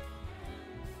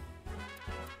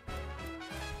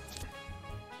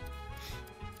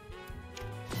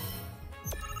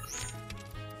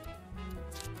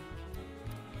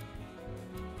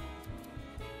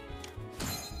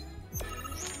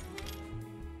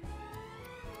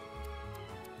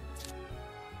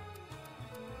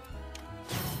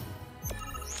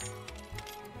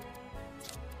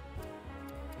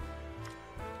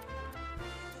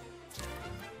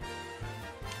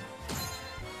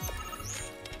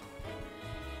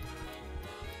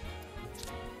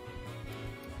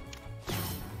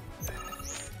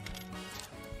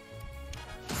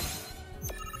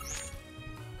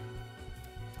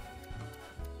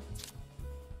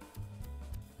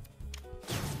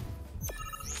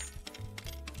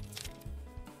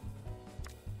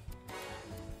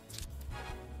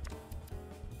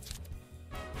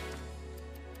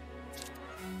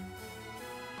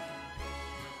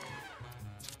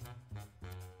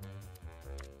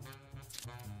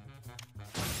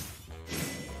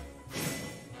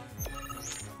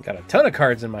 Got a ton of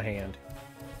cards in my hand.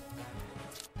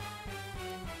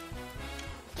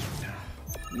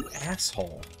 You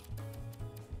asshole.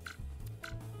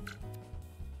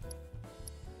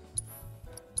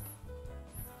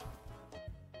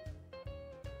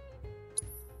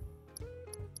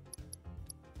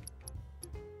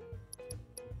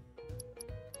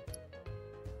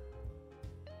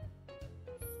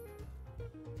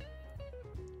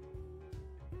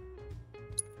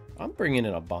 I'm bringing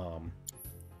in a bomb.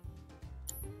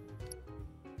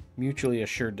 Mutually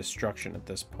assured destruction at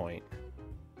this point.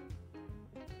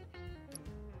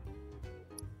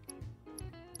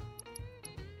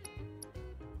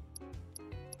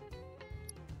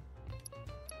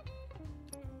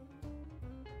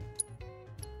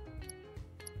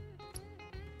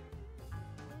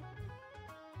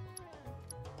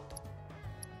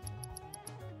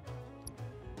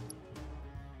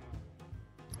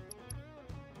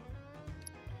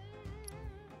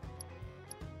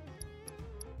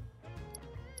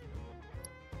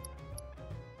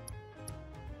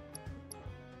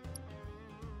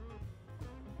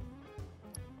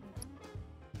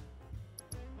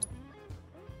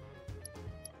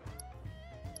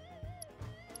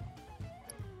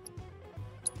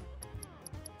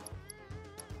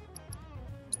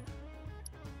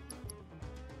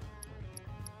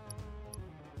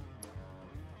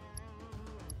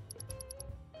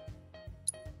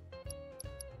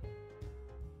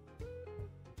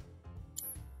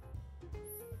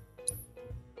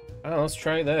 Oh, let's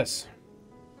try this.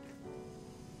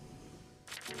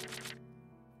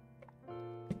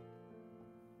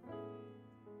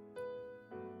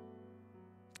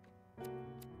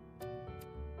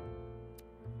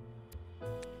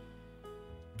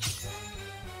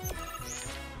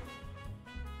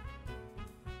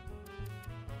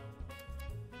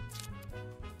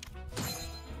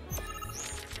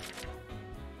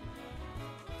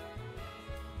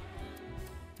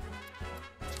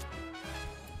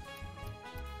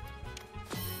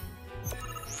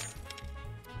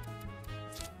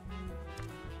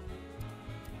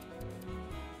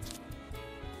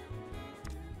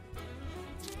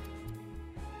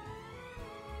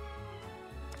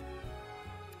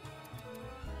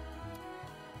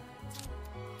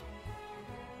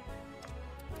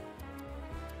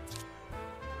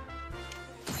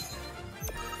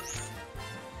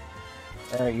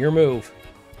 All right, your move.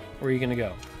 Where are you gonna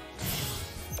go?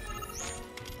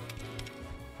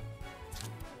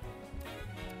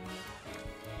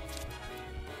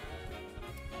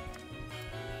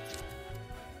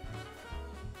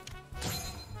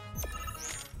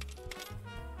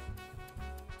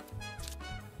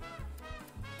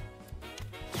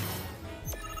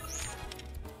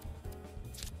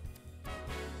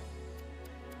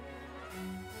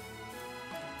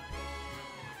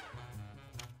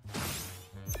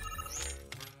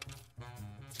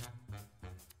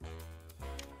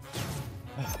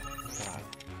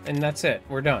 And that's it.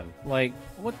 We're done. Like,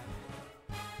 what?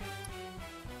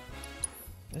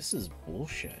 This is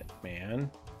bullshit, man.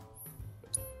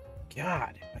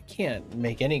 God, I can't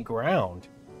make any ground.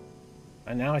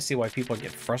 And now I see why people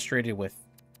get frustrated with...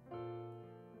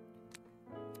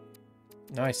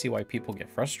 Now I see why people get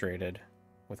frustrated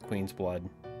with Queen's Blood.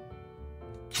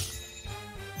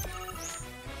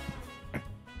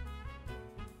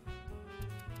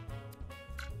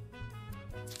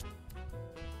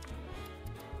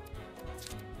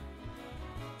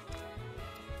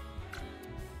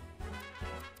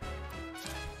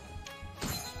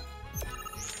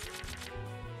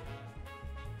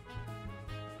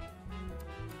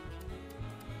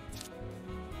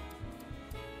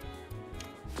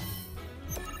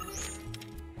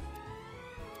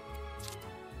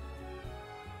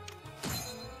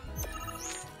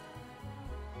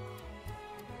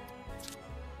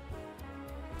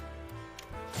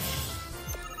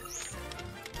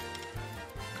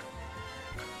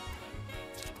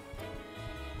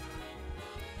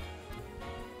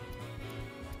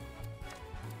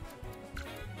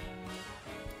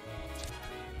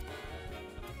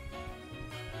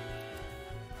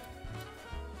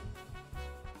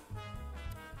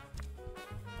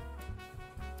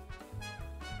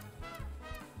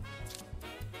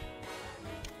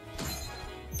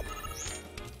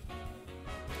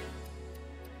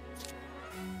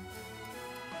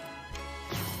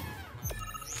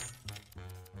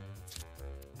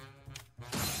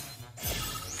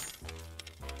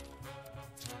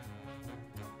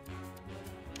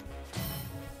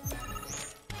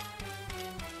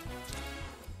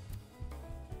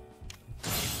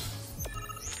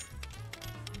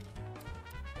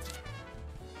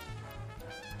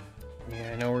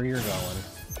 Yeah, I know where you're going.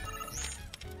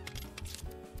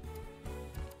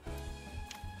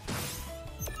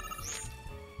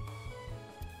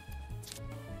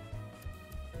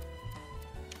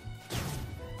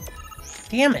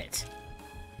 Damn it!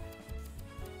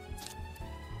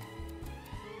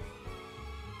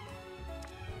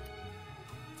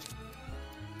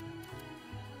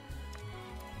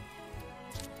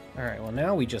 Alright, well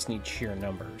now we just need sheer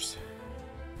numbers.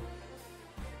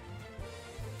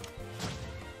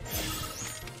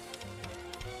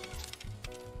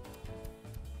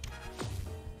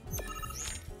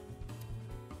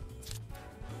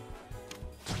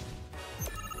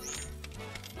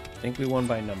 I think we won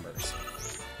by numbers.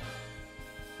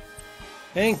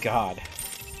 Thank God.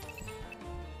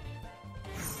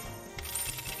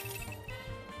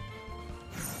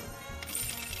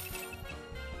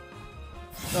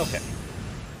 Okay.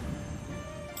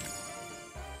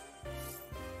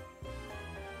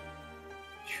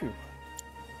 Phew.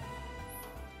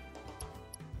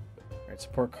 Alright,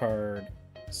 support card.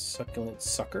 Succulent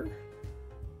Sucker.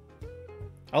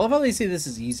 I love how they say this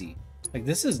is easy. Like,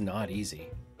 this is not easy.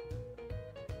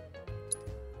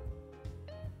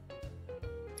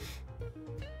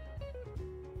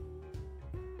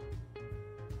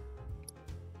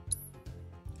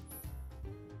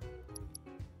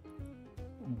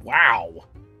 Wow.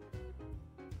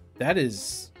 That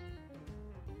is...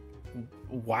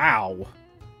 Wow.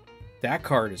 That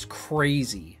card is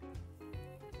crazy.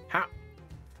 How?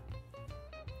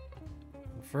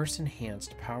 First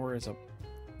enhanced. Power is a...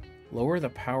 Lower the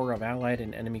power of allied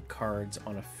and enemy cards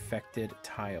on affected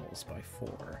tiles by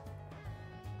 4.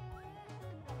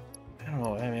 I don't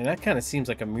know. I mean, that kind of seems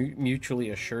like a mutually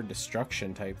assured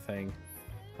destruction type thing.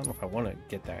 I don't know if I want to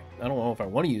get that. I don't know if I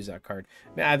want to use that card.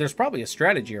 I mean, there's probably a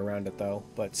strategy around it, though,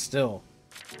 but still.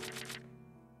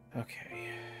 Okay.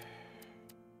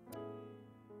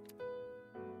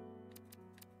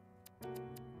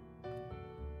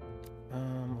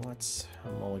 Let's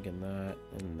mulligan that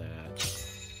and that.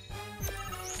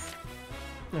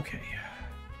 Okay.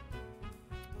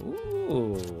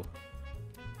 Ooh.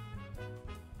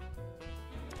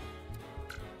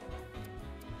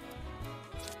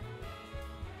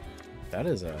 That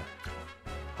is a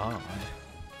odd.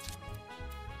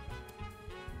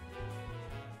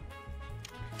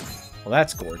 Well,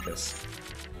 that's gorgeous.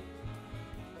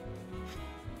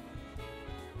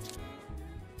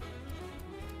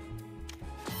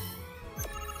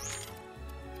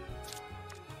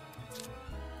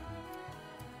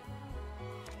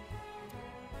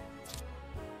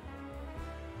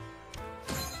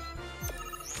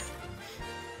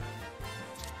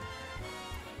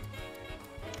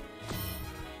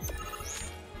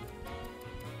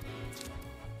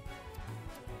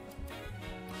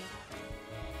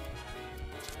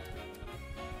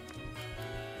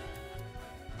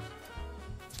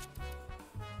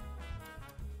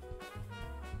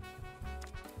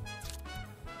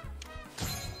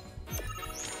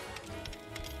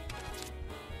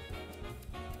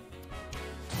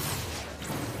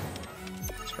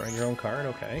 Drawing your own card,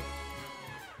 okay.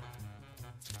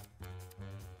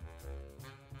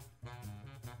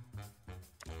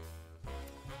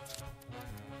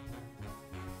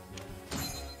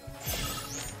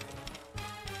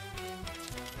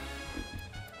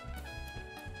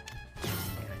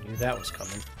 I knew that was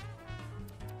coming.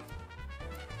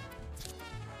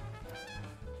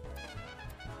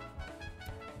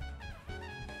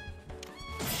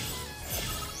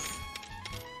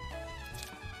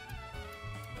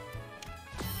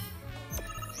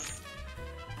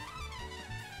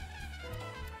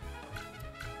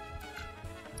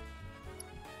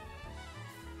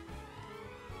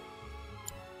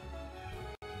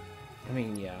 I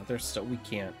mean, yeah, there's still, we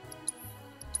can't.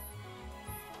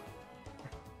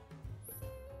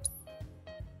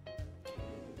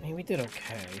 I mean, we did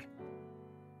okay.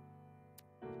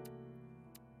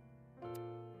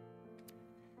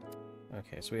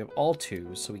 Okay, so we have all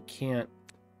 2s, so we can't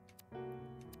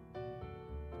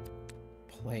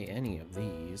play any of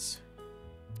these.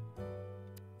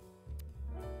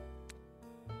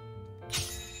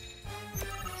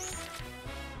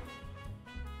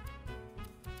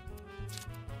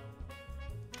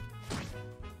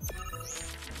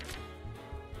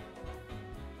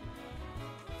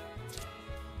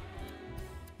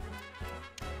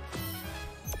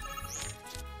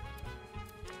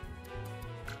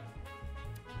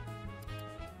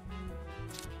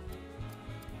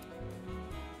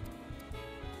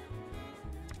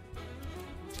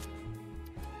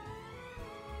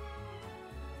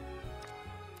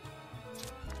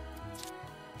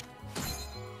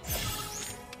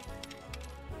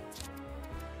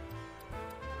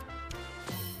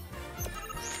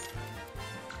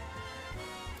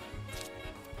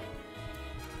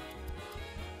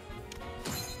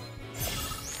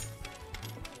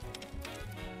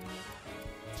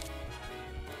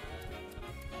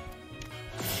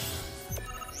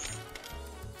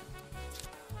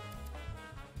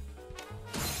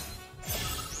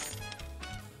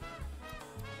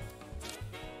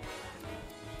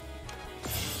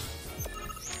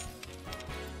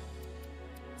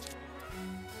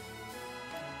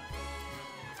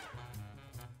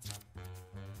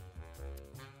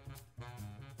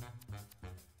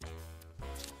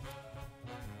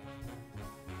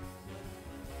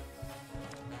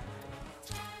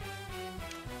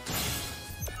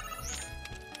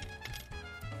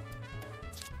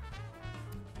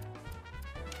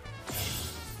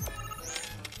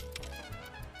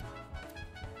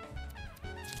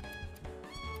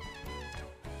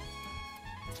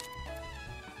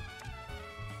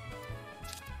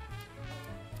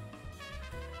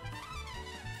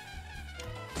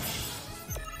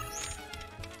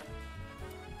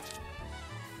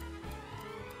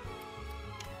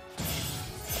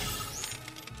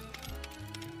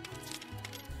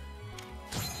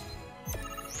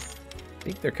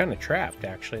 think they're kind of trapped,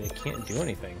 actually. They can't do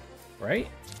anything, right?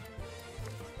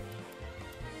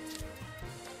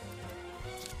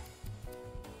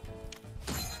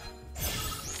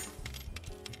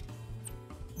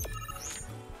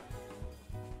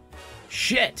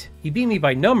 Shit! He beat me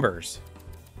by numbers!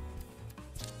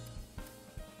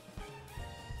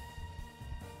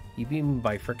 He beat me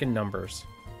by frickin' numbers.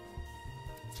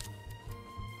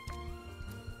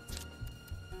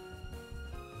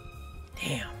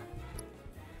 Damn.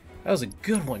 That was a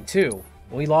good one, too.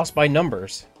 We lost by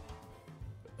numbers.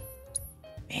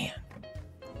 Man.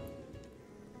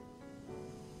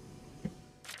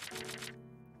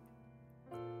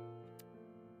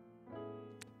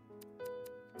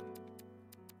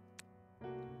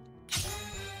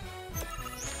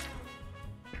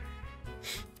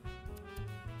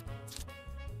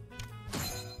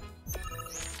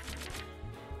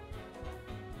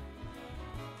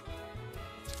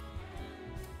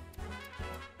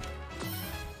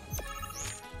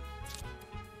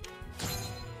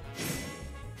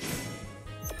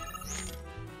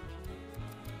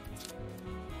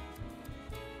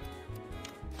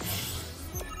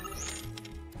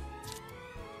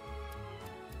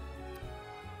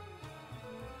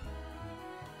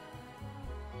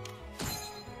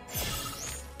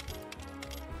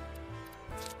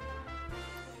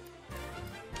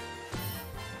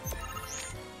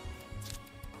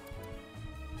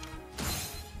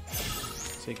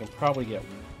 So you can probably get...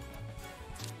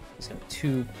 He's got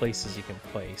 2 places you can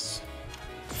place.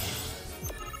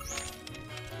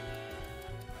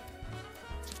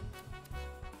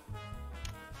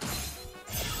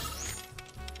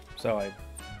 So I...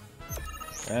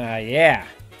 yeah!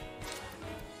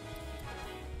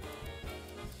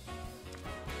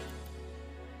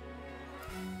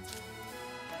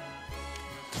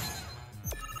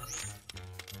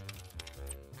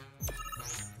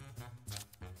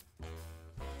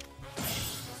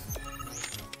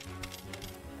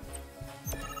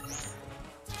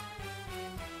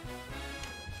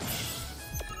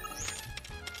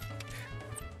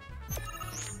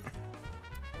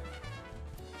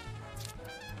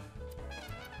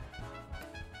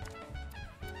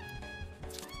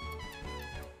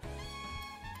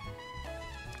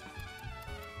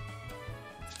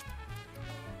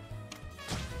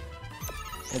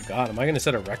 Oh god, am I gonna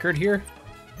set a record here?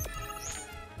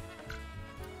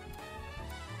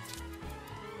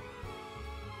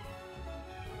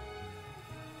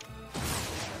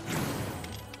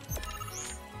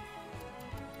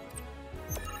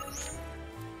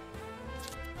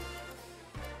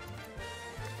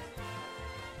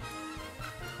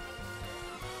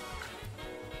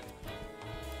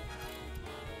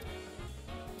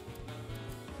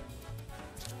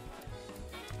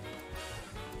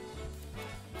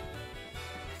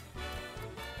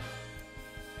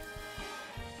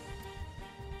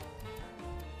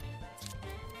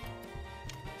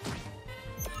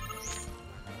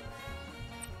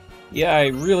 Yeah, I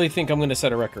really think I'm gonna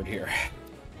set a record here.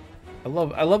 I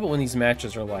love it when these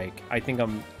matches are like, I think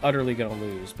I'm utterly gonna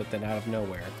lose, but then out of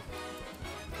nowhere,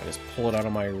 I just pull it out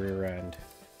of my rear end.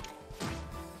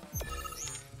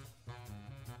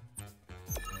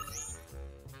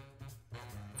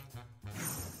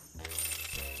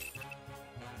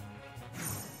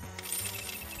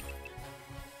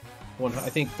 I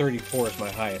think 34 is my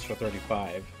highest for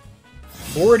 35.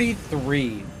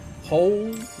 43.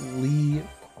 Holy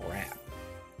crap.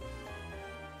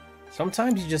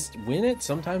 Sometimes you just win it,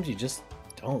 sometimes you just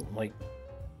don't. Like,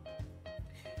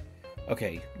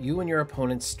 okay, you and your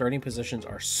opponent's starting positions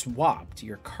are swapped.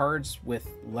 Your cards with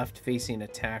left-facing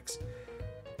attacks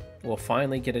will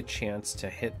finally get a chance to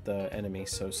hit the enemy.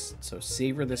 So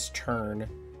savor this turn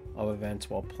of events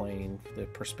while playing the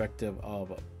perspective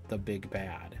of the big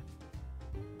bad.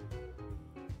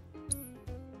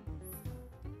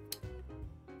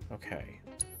 Okay.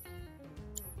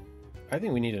 I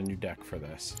think we need a new deck for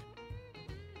this.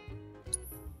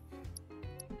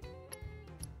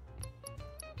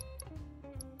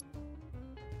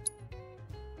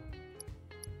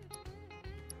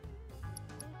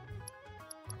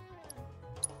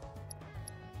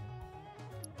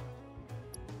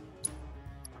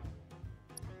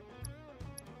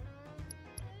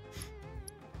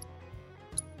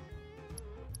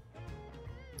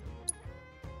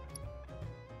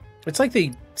 It's like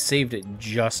they saved it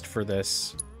just for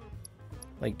this.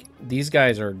 Like, these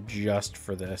guys are just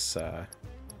for this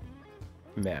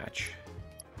match.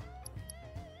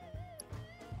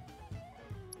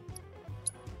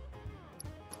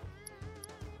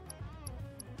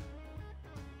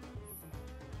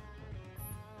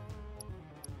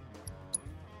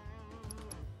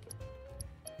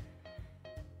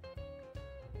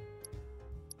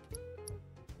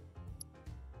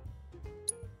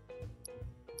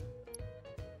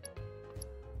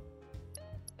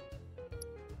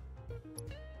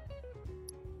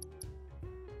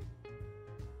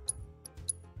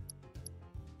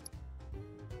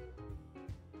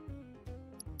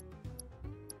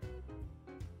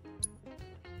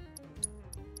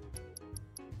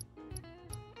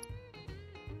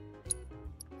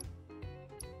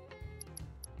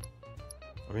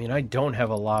 I mean, I don't have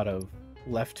a lot of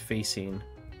left-facing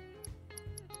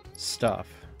stuff.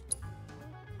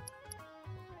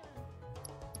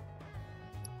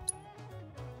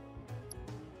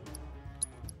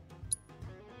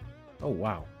 Oh,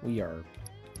 wow. We are...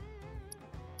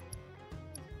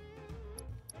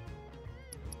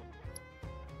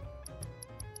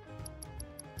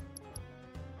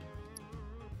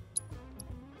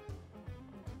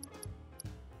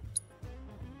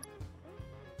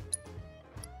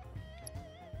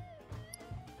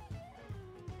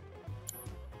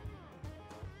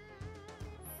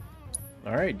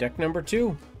 Alright, deck number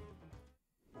 2.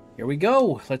 Here we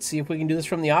go. Let's see if we can do this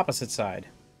from the opposite side.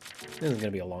 This is going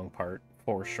to be a long part,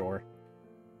 for sure.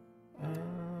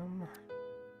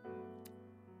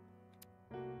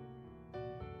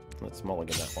 Let's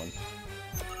mulligan that one.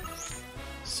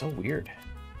 So weird.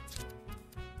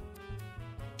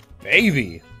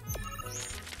 Baby!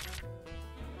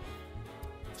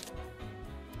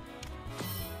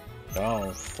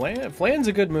 Oh, Flan's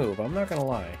a good move, I'm not gonna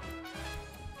lie.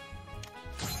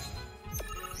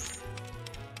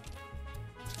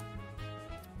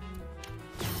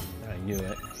 I knew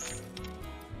it.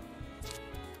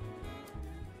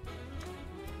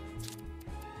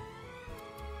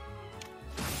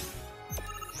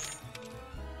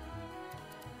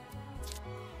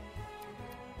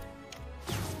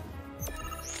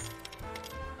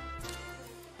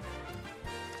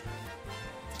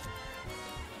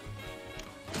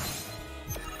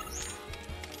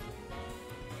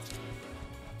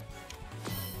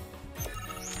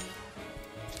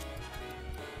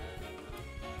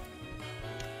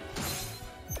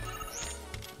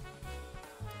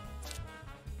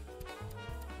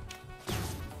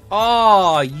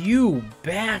 Oh, you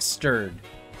bastard!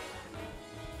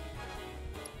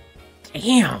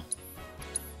 Damn!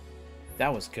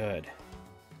 That was good.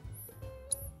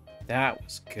 That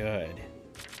was good.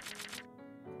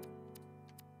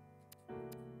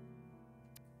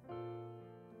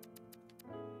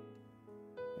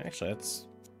 Actually, that's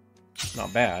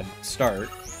not bad. Start.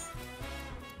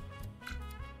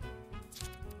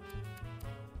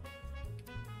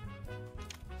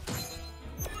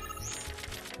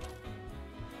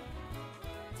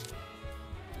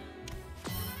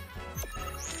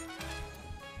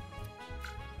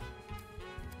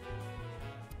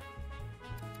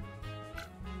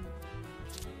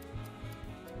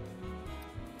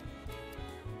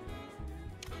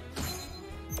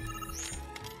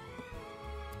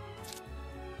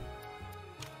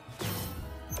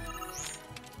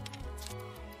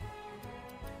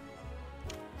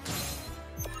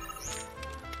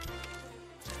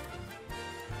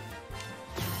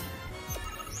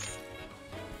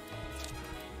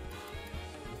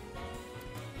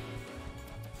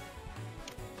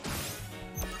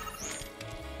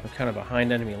 We're kind of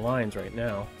behind enemy lines right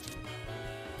now.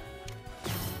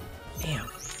 Damn.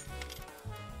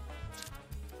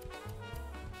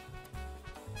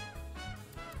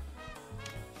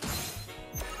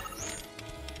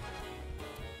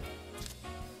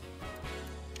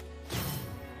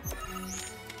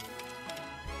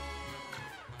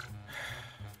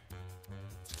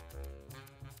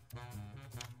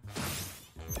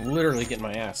 Literally getting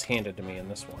my ass handed to me in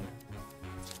this one.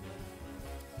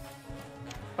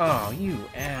 Oh, you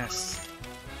ass.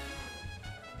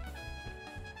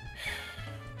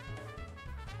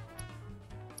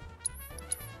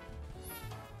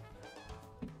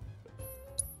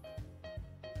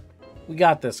 We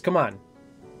got this. Come on.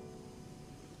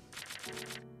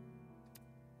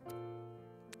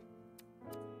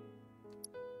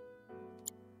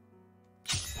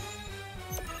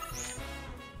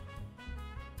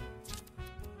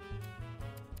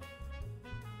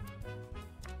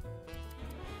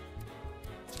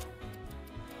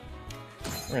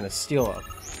 We're gonna steal a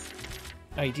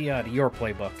idea out of your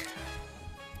playbook.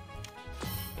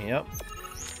 Yep.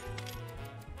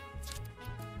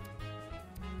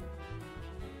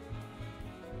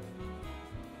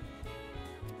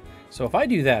 So if I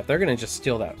do that, they're gonna just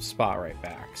steal that spot right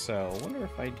back. So I wonder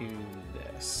if I do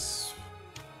this.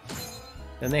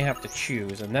 Then they have to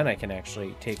choose, and then I can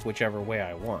actually take whichever way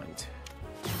I want.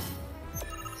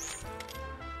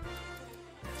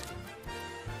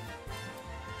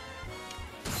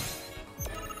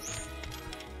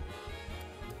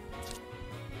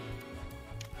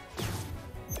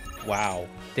 Wow,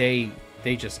 they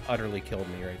just utterly killed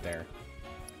me right there.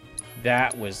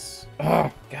 That was... Oh,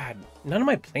 God. None of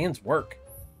my plans work.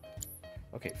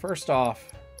 Okay, first off...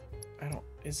 I don't...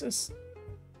 Is this...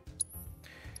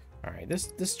 Alright, this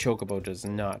chocobo does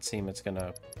not seem it's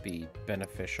gonna be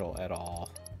beneficial at all.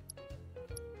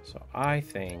 So I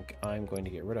think I'm going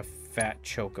to get rid of Fat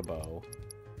Chocobo,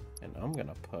 and I'm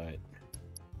gonna put...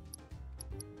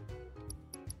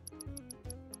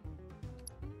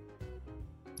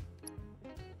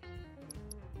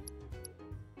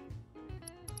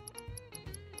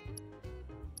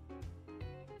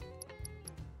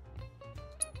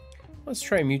 Let's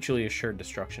try Mutually Assured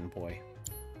Destruction Boy.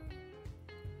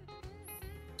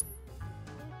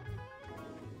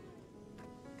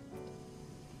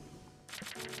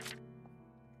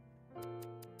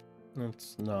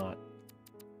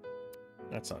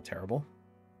 That's not terrible.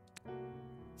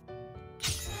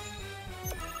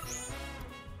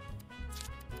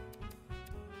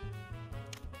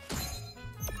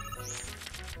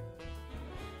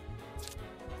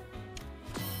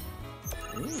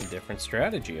 Different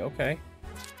strategy, okay.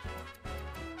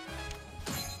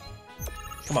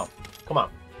 Come on, come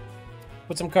on.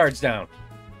 Put some cards down.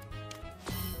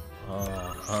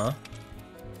 Uh-huh.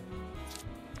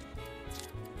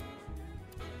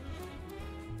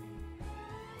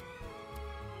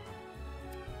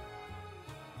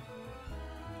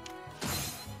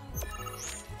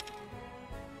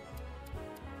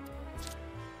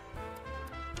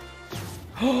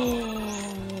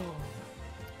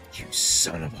 You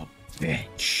son of a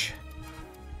bitch.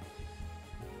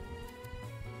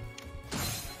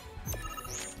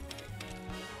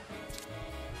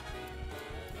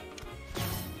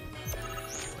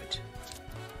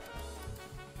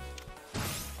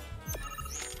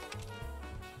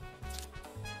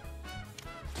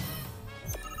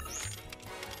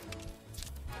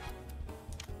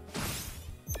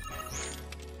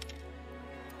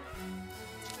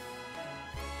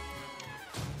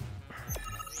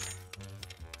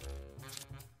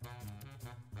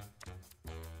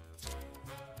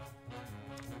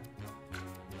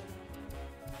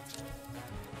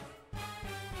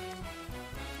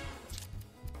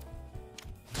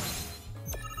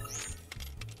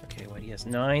 What? He has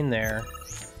 9 there.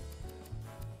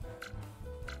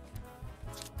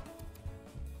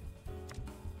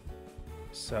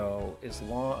 So as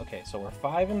long, okay, so we're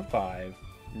 5 and 5,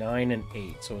 9 and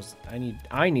 8. So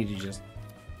I need to just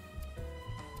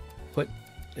put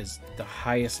as the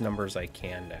highest numbers I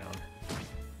can down.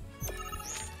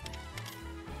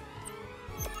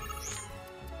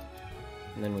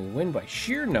 And then we win by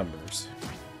sheer numbers.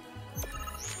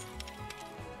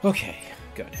 Okay,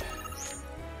 good.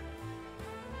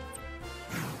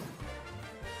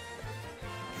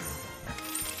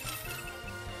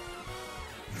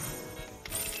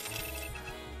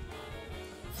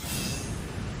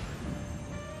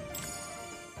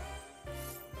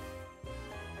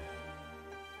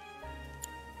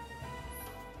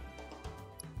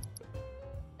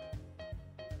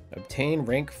 Obtain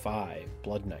rank 5,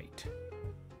 Blood Knight.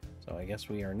 So I guess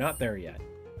we are not there yet.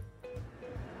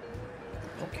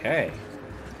 Okay.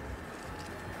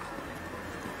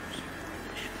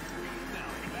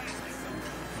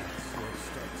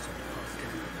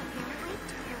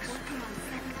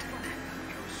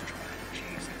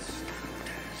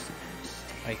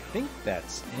 I think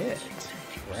that's it,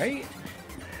 right?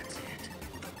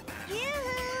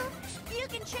 Yoo-hoo! You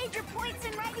can trade your points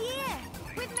in right here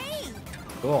with me.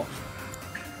 Cool.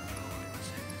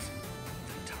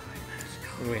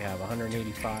 What do we have?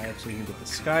 185, so we can get the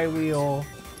Sky Wheel,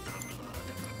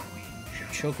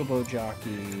 Chocobo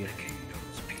Jockey,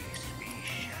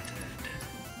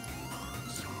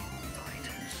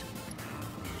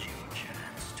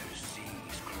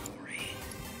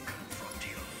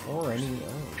 or any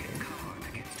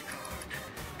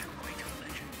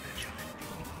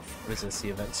What is this, the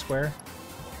event square?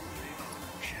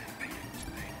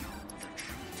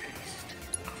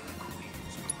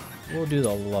 We'll do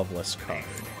the Loveless card.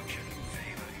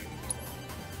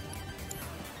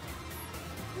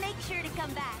 Make sure to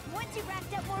come back once you've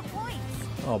racked up more points.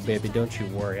 Oh, baby, don't you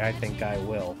worry. I think I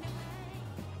will.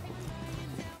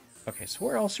 Okay, so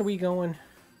where else are we going?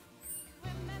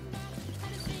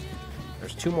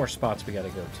 There's 2 more spots we gotta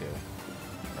go to.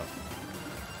 Oh.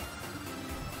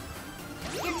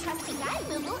 Your trusty guide,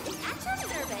 Boo-Boo, is at your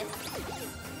service.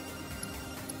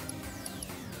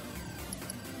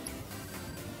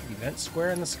 Event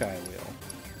Square and the Sky Wheel.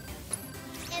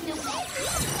 And away you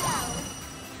go.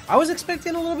 I was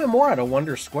expecting a little bit more out of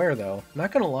Wonder Square, though.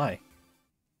 Not gonna lie.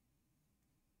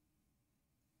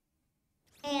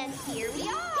 And here we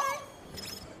are.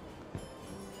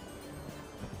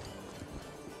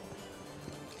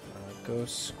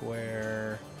 Ghost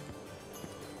Square.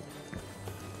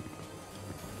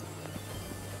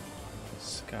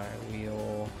 Sky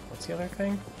Wheel. What's the other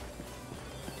thing?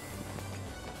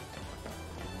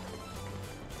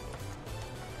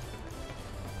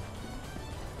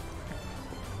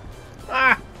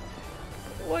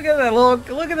 Oh,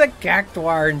 look at the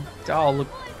cactuar. Oh, look.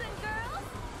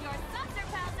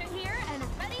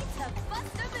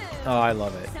 Oh, I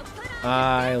love it.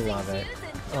 I love it.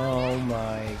 Oh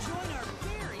my.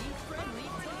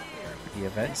 The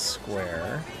event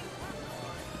square.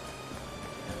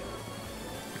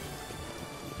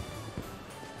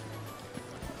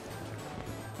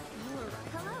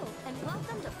 Hello, and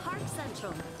welcome to Park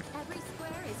Central. Every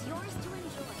square is yours to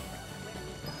enjoy.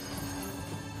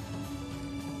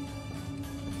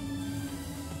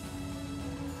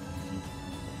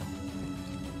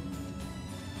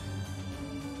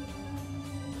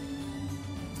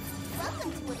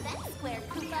 Welcome to Event Square,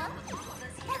 Koopa.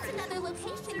 That's another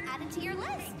location added to your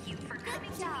list.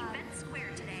 Good job. Event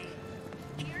Square today.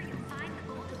 Here you'll find the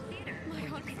Golden Theater. You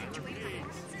can enjoy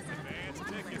performances of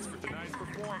tickets for tonight's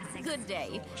performance. Good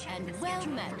day, and well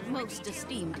met, most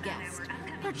esteemed guest.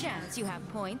 Perchance you have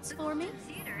points for me?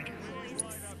 Theater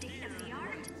employs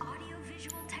state-of-the-art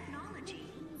audio-visual technology,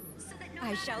 so that no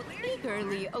I shall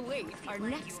eagerly await our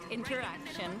next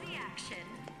interaction. reaction.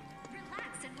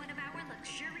 Relax in one of our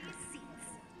luxurious seats,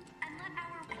 and let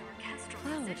our orchestral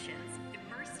Cloud. musicians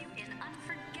immerse you in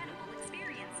unforgettable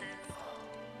experiences.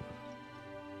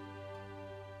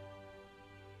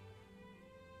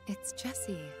 It's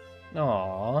Jessie.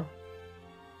 Aww.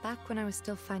 Back when I was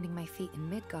still finding my feet in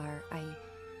Midgar, I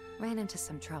ran into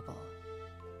some trouble.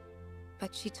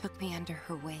 But she took me under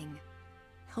her wing,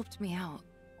 helped me out,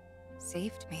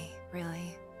 saved me,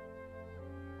 really.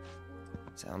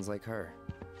 Sounds like her.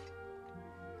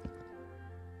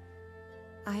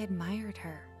 I admired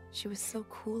her. She was so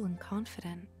cool and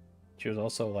confident. She was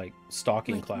also like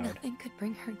stalking Like Cloud. nothing could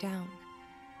bring her down.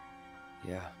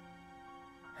 Yeah,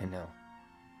 I know.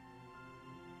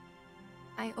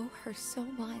 I owe her so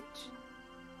much.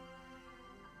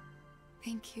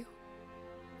 Thank you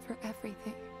for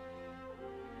everything.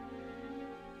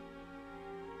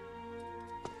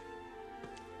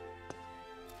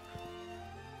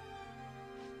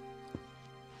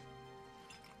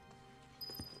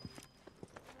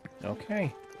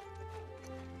 Okay.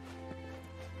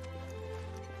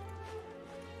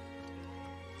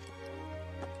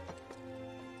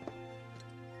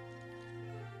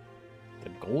 The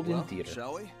Golden Theater.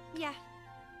 Shall we? Yeah.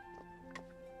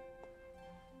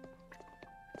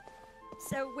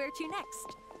 So where to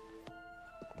next?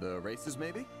 The races,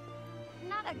 maybe?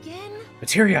 Not again.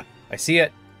 Materia! I see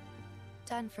it.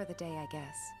 Done for the day, I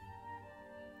guess.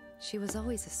 She was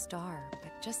always a star,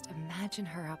 but just imagine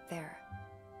her up there.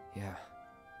 Yeah.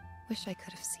 Wish I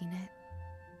could have seen it.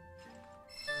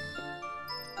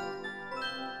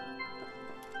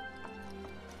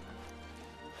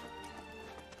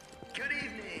 Good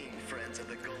evening, friends of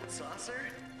the Gold Saucer.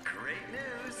 Great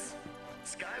news!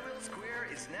 Skywheel Square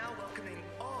is now welcoming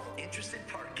all interested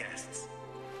park guests.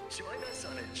 Join us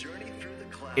on a journey through the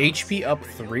clouds. HP up where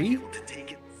you'll 3? be able to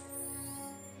take it.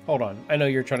 Hold on. I know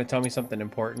you're trying to tell me something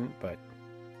important, but...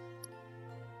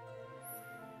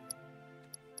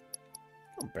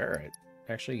 Oh, Barrett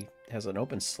actually has an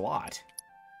open slot.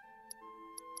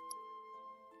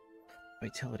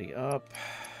 Vitality up.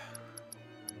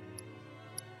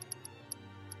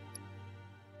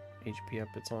 HP up,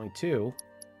 it's only 2.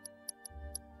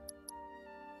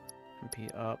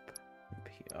 MP up.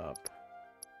 MP up.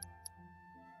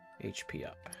 HP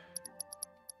up.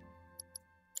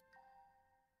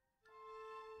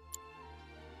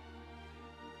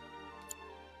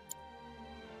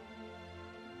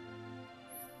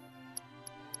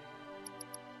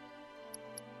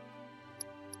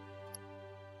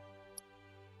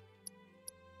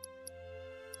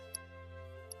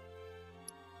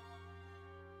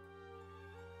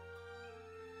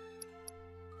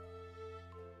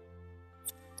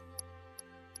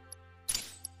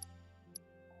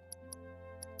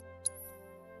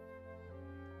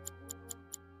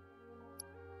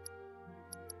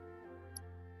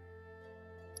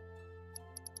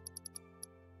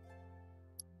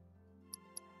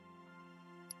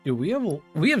 Dude,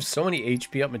 we have so many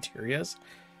HP up materials.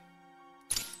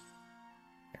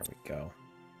 There we go.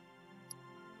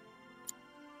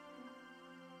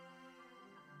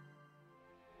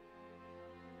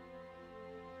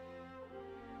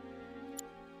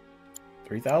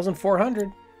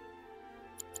 $3,400.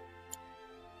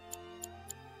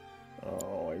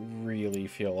 Oh, I really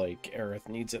feel like Aerith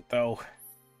needs it though.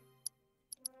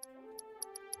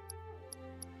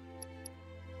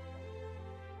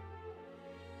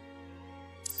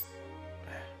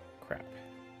 Crap.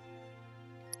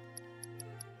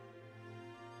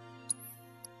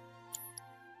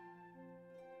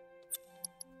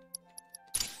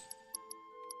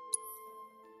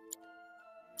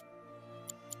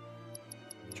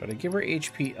 Try to give her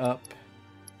HP up.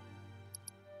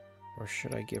 Or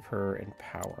should I give her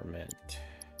empowerment?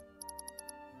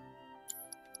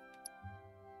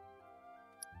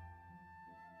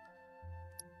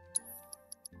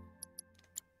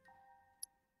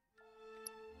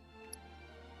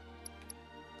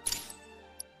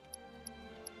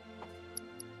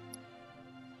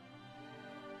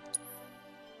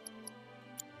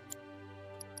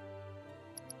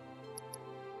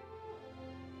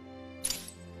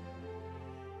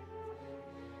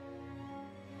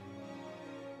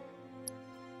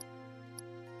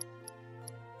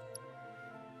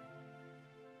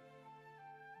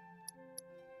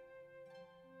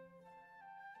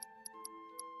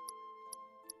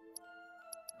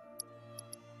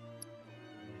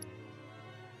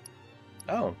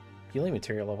 Oh, healing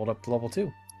material leveled up to level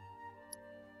 2.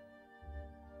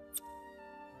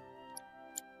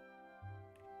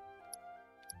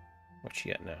 What's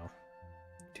she at now?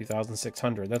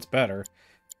 2,600. That's better.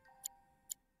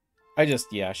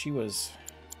 Yeah, she was...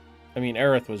 I mean,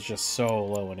 Aerith was just so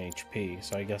low in HP,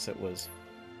 so I guess it was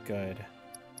good.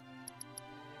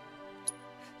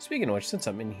 Speaking of which, since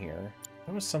I'm in here,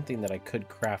 there was something that I could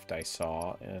craft I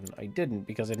saw, and I didn't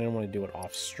because I didn't want to do it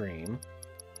off stream.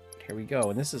 Here we go,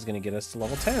 and this is going to get us to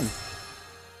level 10.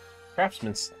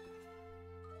 Craftsman's.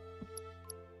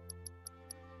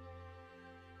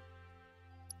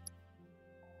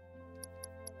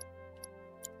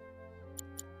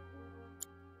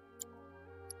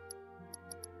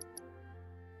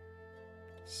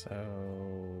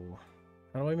 So,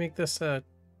 how do I make this a...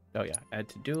 Oh yeah, add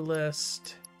to-do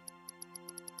list.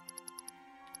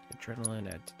 Adrenaline,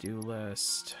 add to-do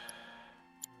list.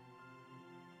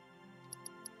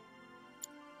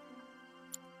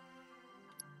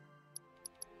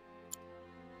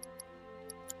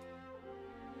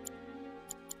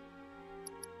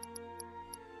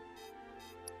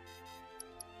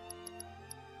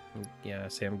 Yeah,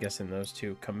 see, I'm guessing those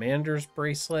two. Commander's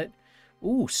bracelet.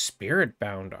 Ooh, spirit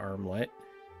bound armlet.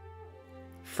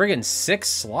 Friggin' 6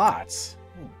 slots.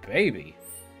 Ooh, baby.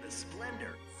 The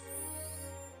splendor.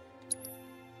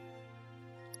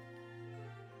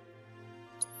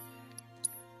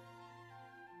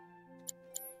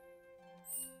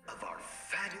 Of our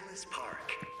fabulous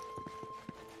park.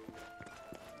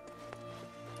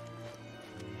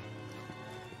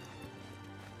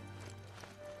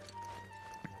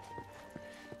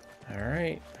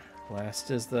 Alright.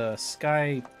 Last is the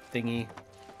sky thingy.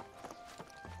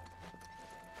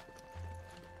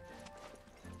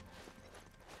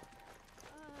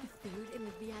 Food in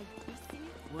the VIP suite?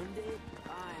 One day,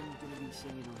 I'm gonna be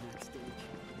singing on that stage.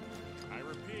 I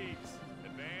repeat,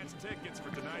 advance tickets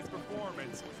for tonight's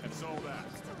performance have sold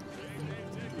out. Day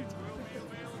tickets will be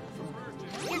available for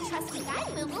purchase. Your trusty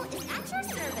guide Moogle is at your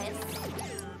service.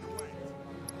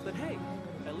 But hey,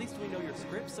 at least we know your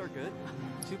scripts are good.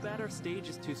 Too bad our stage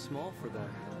is too small for that.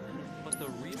 But the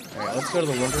real... Alright, let's go to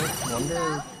the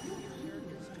Wonder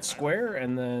Square,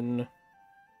 and then...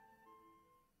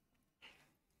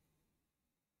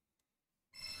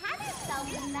 Have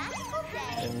yourself a magical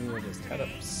day. And we will just head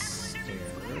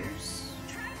upstairs.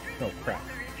 Oh, crap.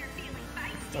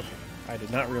 Okay, I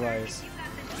did not realize...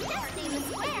 Just name the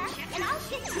square, and I'll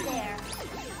get you there.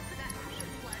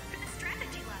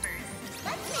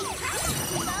 Let's make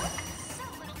practice, people.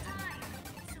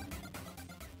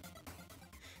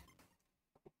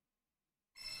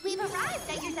 We've arrived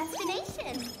at your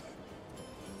destination.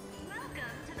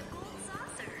 Welcome to the Gold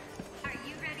Saucer. Are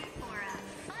you ready for a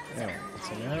fun Alright,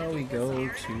 so now we go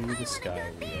to the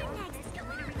Sky Wheel.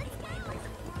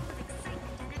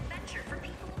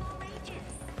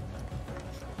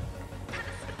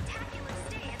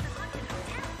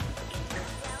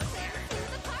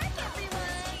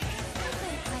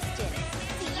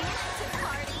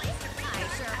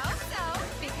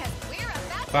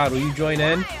 Cloud, will you join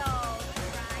in?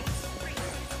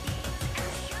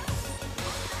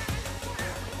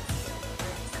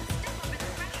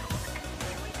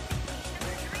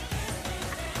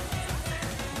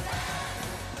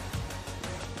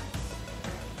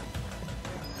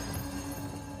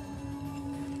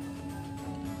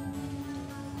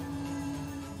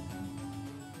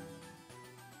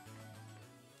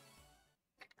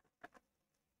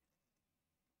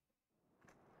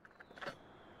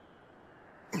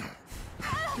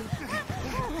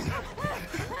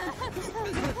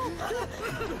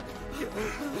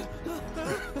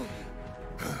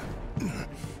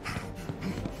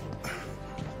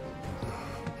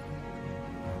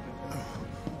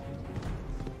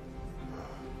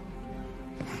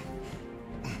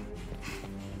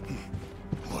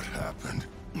 What happened?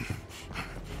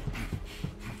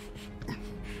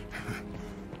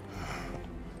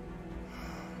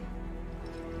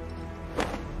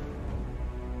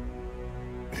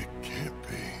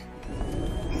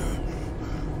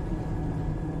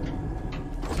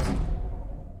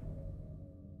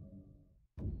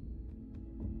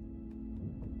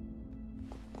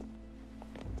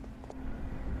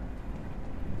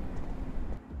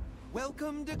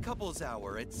 Welcome to Couples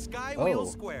Hour at Skywheel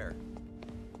Square.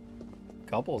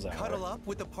 Couples Hour. Cuddle up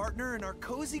with a partner in our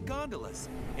cozy gondolas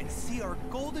and see our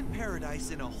golden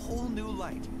paradise in a whole new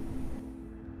light.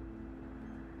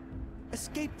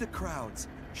 Escape the crowds,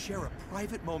 share a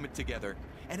private moment together,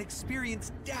 and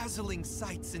experience dazzling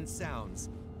sights and sounds.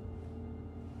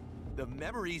 The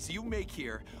memories you make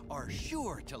here are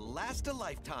sure to last a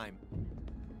lifetime.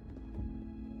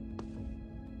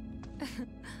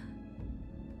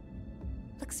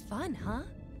 Looks fun, huh?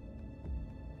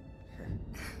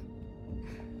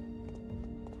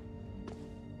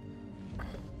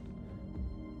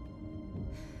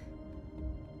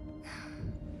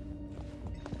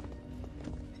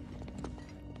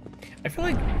 I feel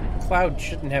like Cloud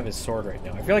shouldn't have his sword right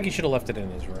now. I feel like he should have left it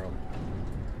in his room.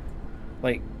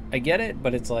 Like, I get it,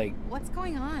 but it's like... What's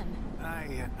going on?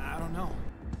 I don't know.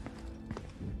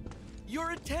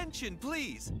 Your attention,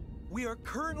 please! We are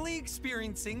currently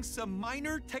experiencing some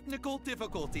minor technical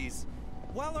difficulties.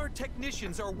 While our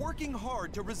technicians are working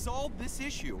hard to resolve this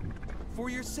issue, for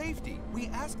your safety, we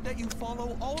ask that you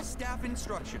follow all staff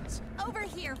instructions. Over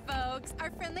here, folks.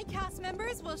 Our friendly cast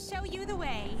members will show you the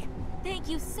way. Thank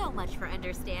you so much for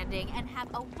understanding, and have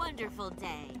a wonderful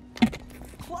day.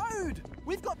 Cloud!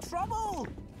 We've got trouble!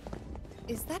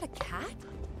 Is that a cat?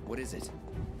 What is it?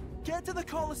 Get to the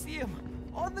Colosseum!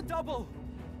 On the double!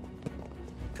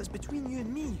 Because between you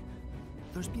and me,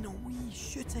 there's been a wee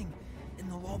shooting in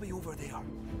the lobby over there.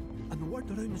 And the word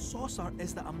around the saucer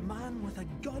is that a man with a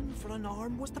gun for an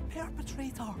arm was the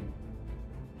perpetrator.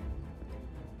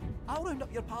 I'll round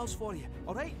up your pals for you,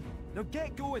 alright? Now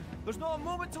get going. There's not a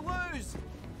moment to lose.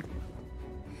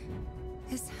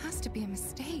 This has to be a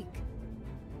mistake.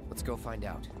 Let's go find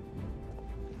out.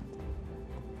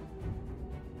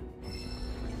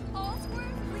 All squares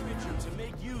to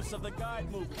make use of the guide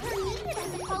movement. We're needed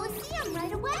at the Colosseum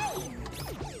right away.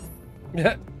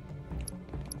 And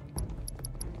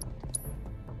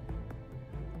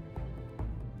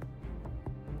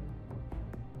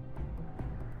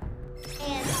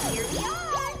here we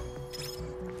are.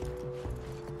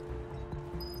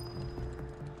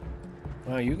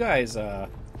 Wow, you guys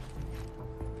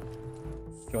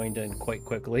joined in quite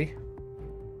quickly.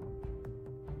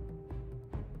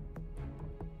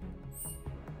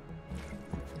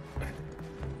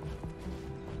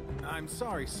 I'm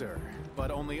sorry, sir, but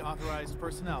only authorized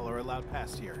personnel are allowed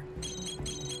past here.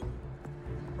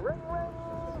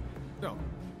 No,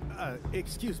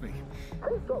 excuse me.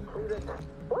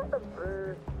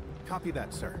 Copy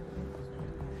that, sir.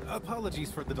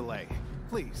 Apologies for the delay.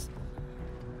 Please.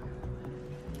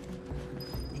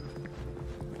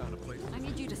 I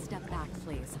need you to step back,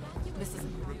 please. This is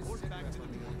Report back to the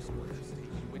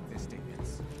witness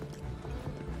statements.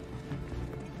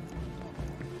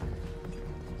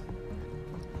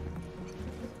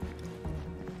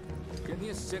 Give me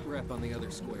a sit rep on the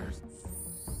other squares.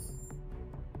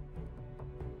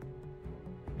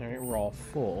 Alright, we're all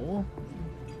full.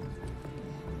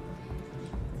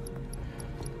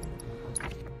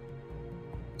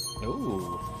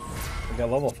 Ooh, we got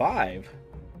level 5.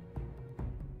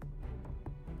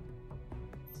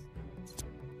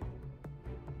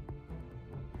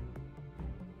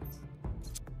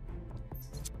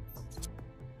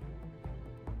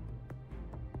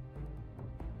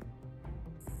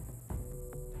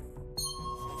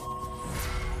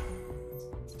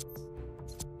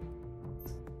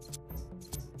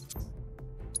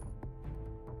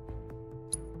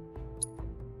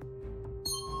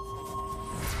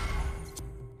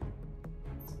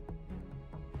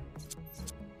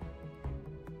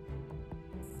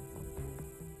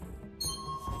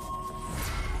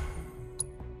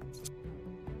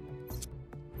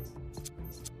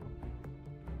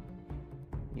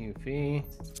 UV.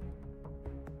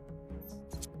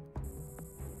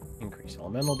 Increase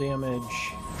elemental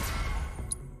damage.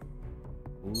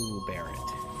 Ooh, Barret.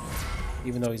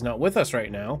 Even though he's not with us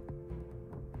right now.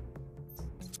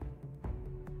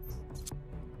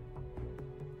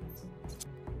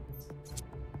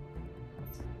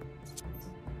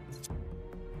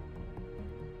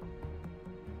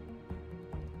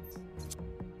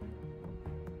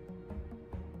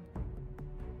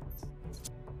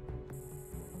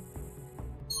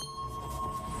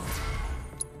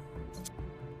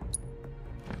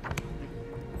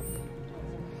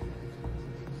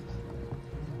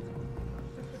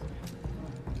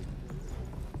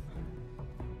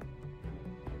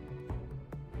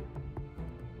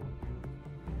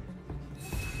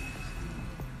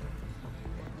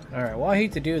 Alright, well, I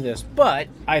hate to do this, but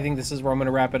I think this is where I'm going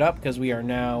to wrap it up, because we are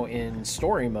now in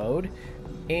story mode,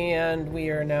 and we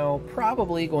are now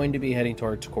probably going to be heading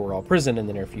towards Coral Prison in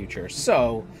the near future.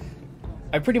 So,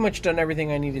 I've pretty much done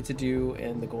everything I needed to do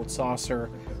in the Gold Saucer.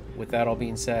 With that all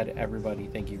being said, everybody,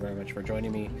 thank you very much for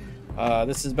joining me.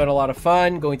 This has been a lot of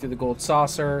fun going through the Gold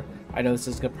Saucer. I know this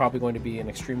is probably going to be an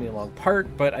extremely long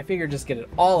part, but I figured just get it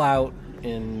all out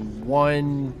in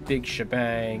one big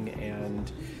shebang, and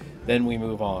then we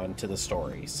move on to the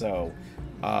story. So,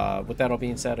 with that all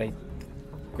being said, I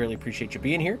greatly appreciate you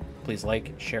being here. Please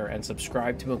like, share, and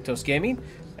subscribe to Milquetoast Gaming,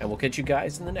 and we'll catch you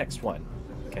guys in the next one.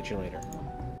 Catch you later.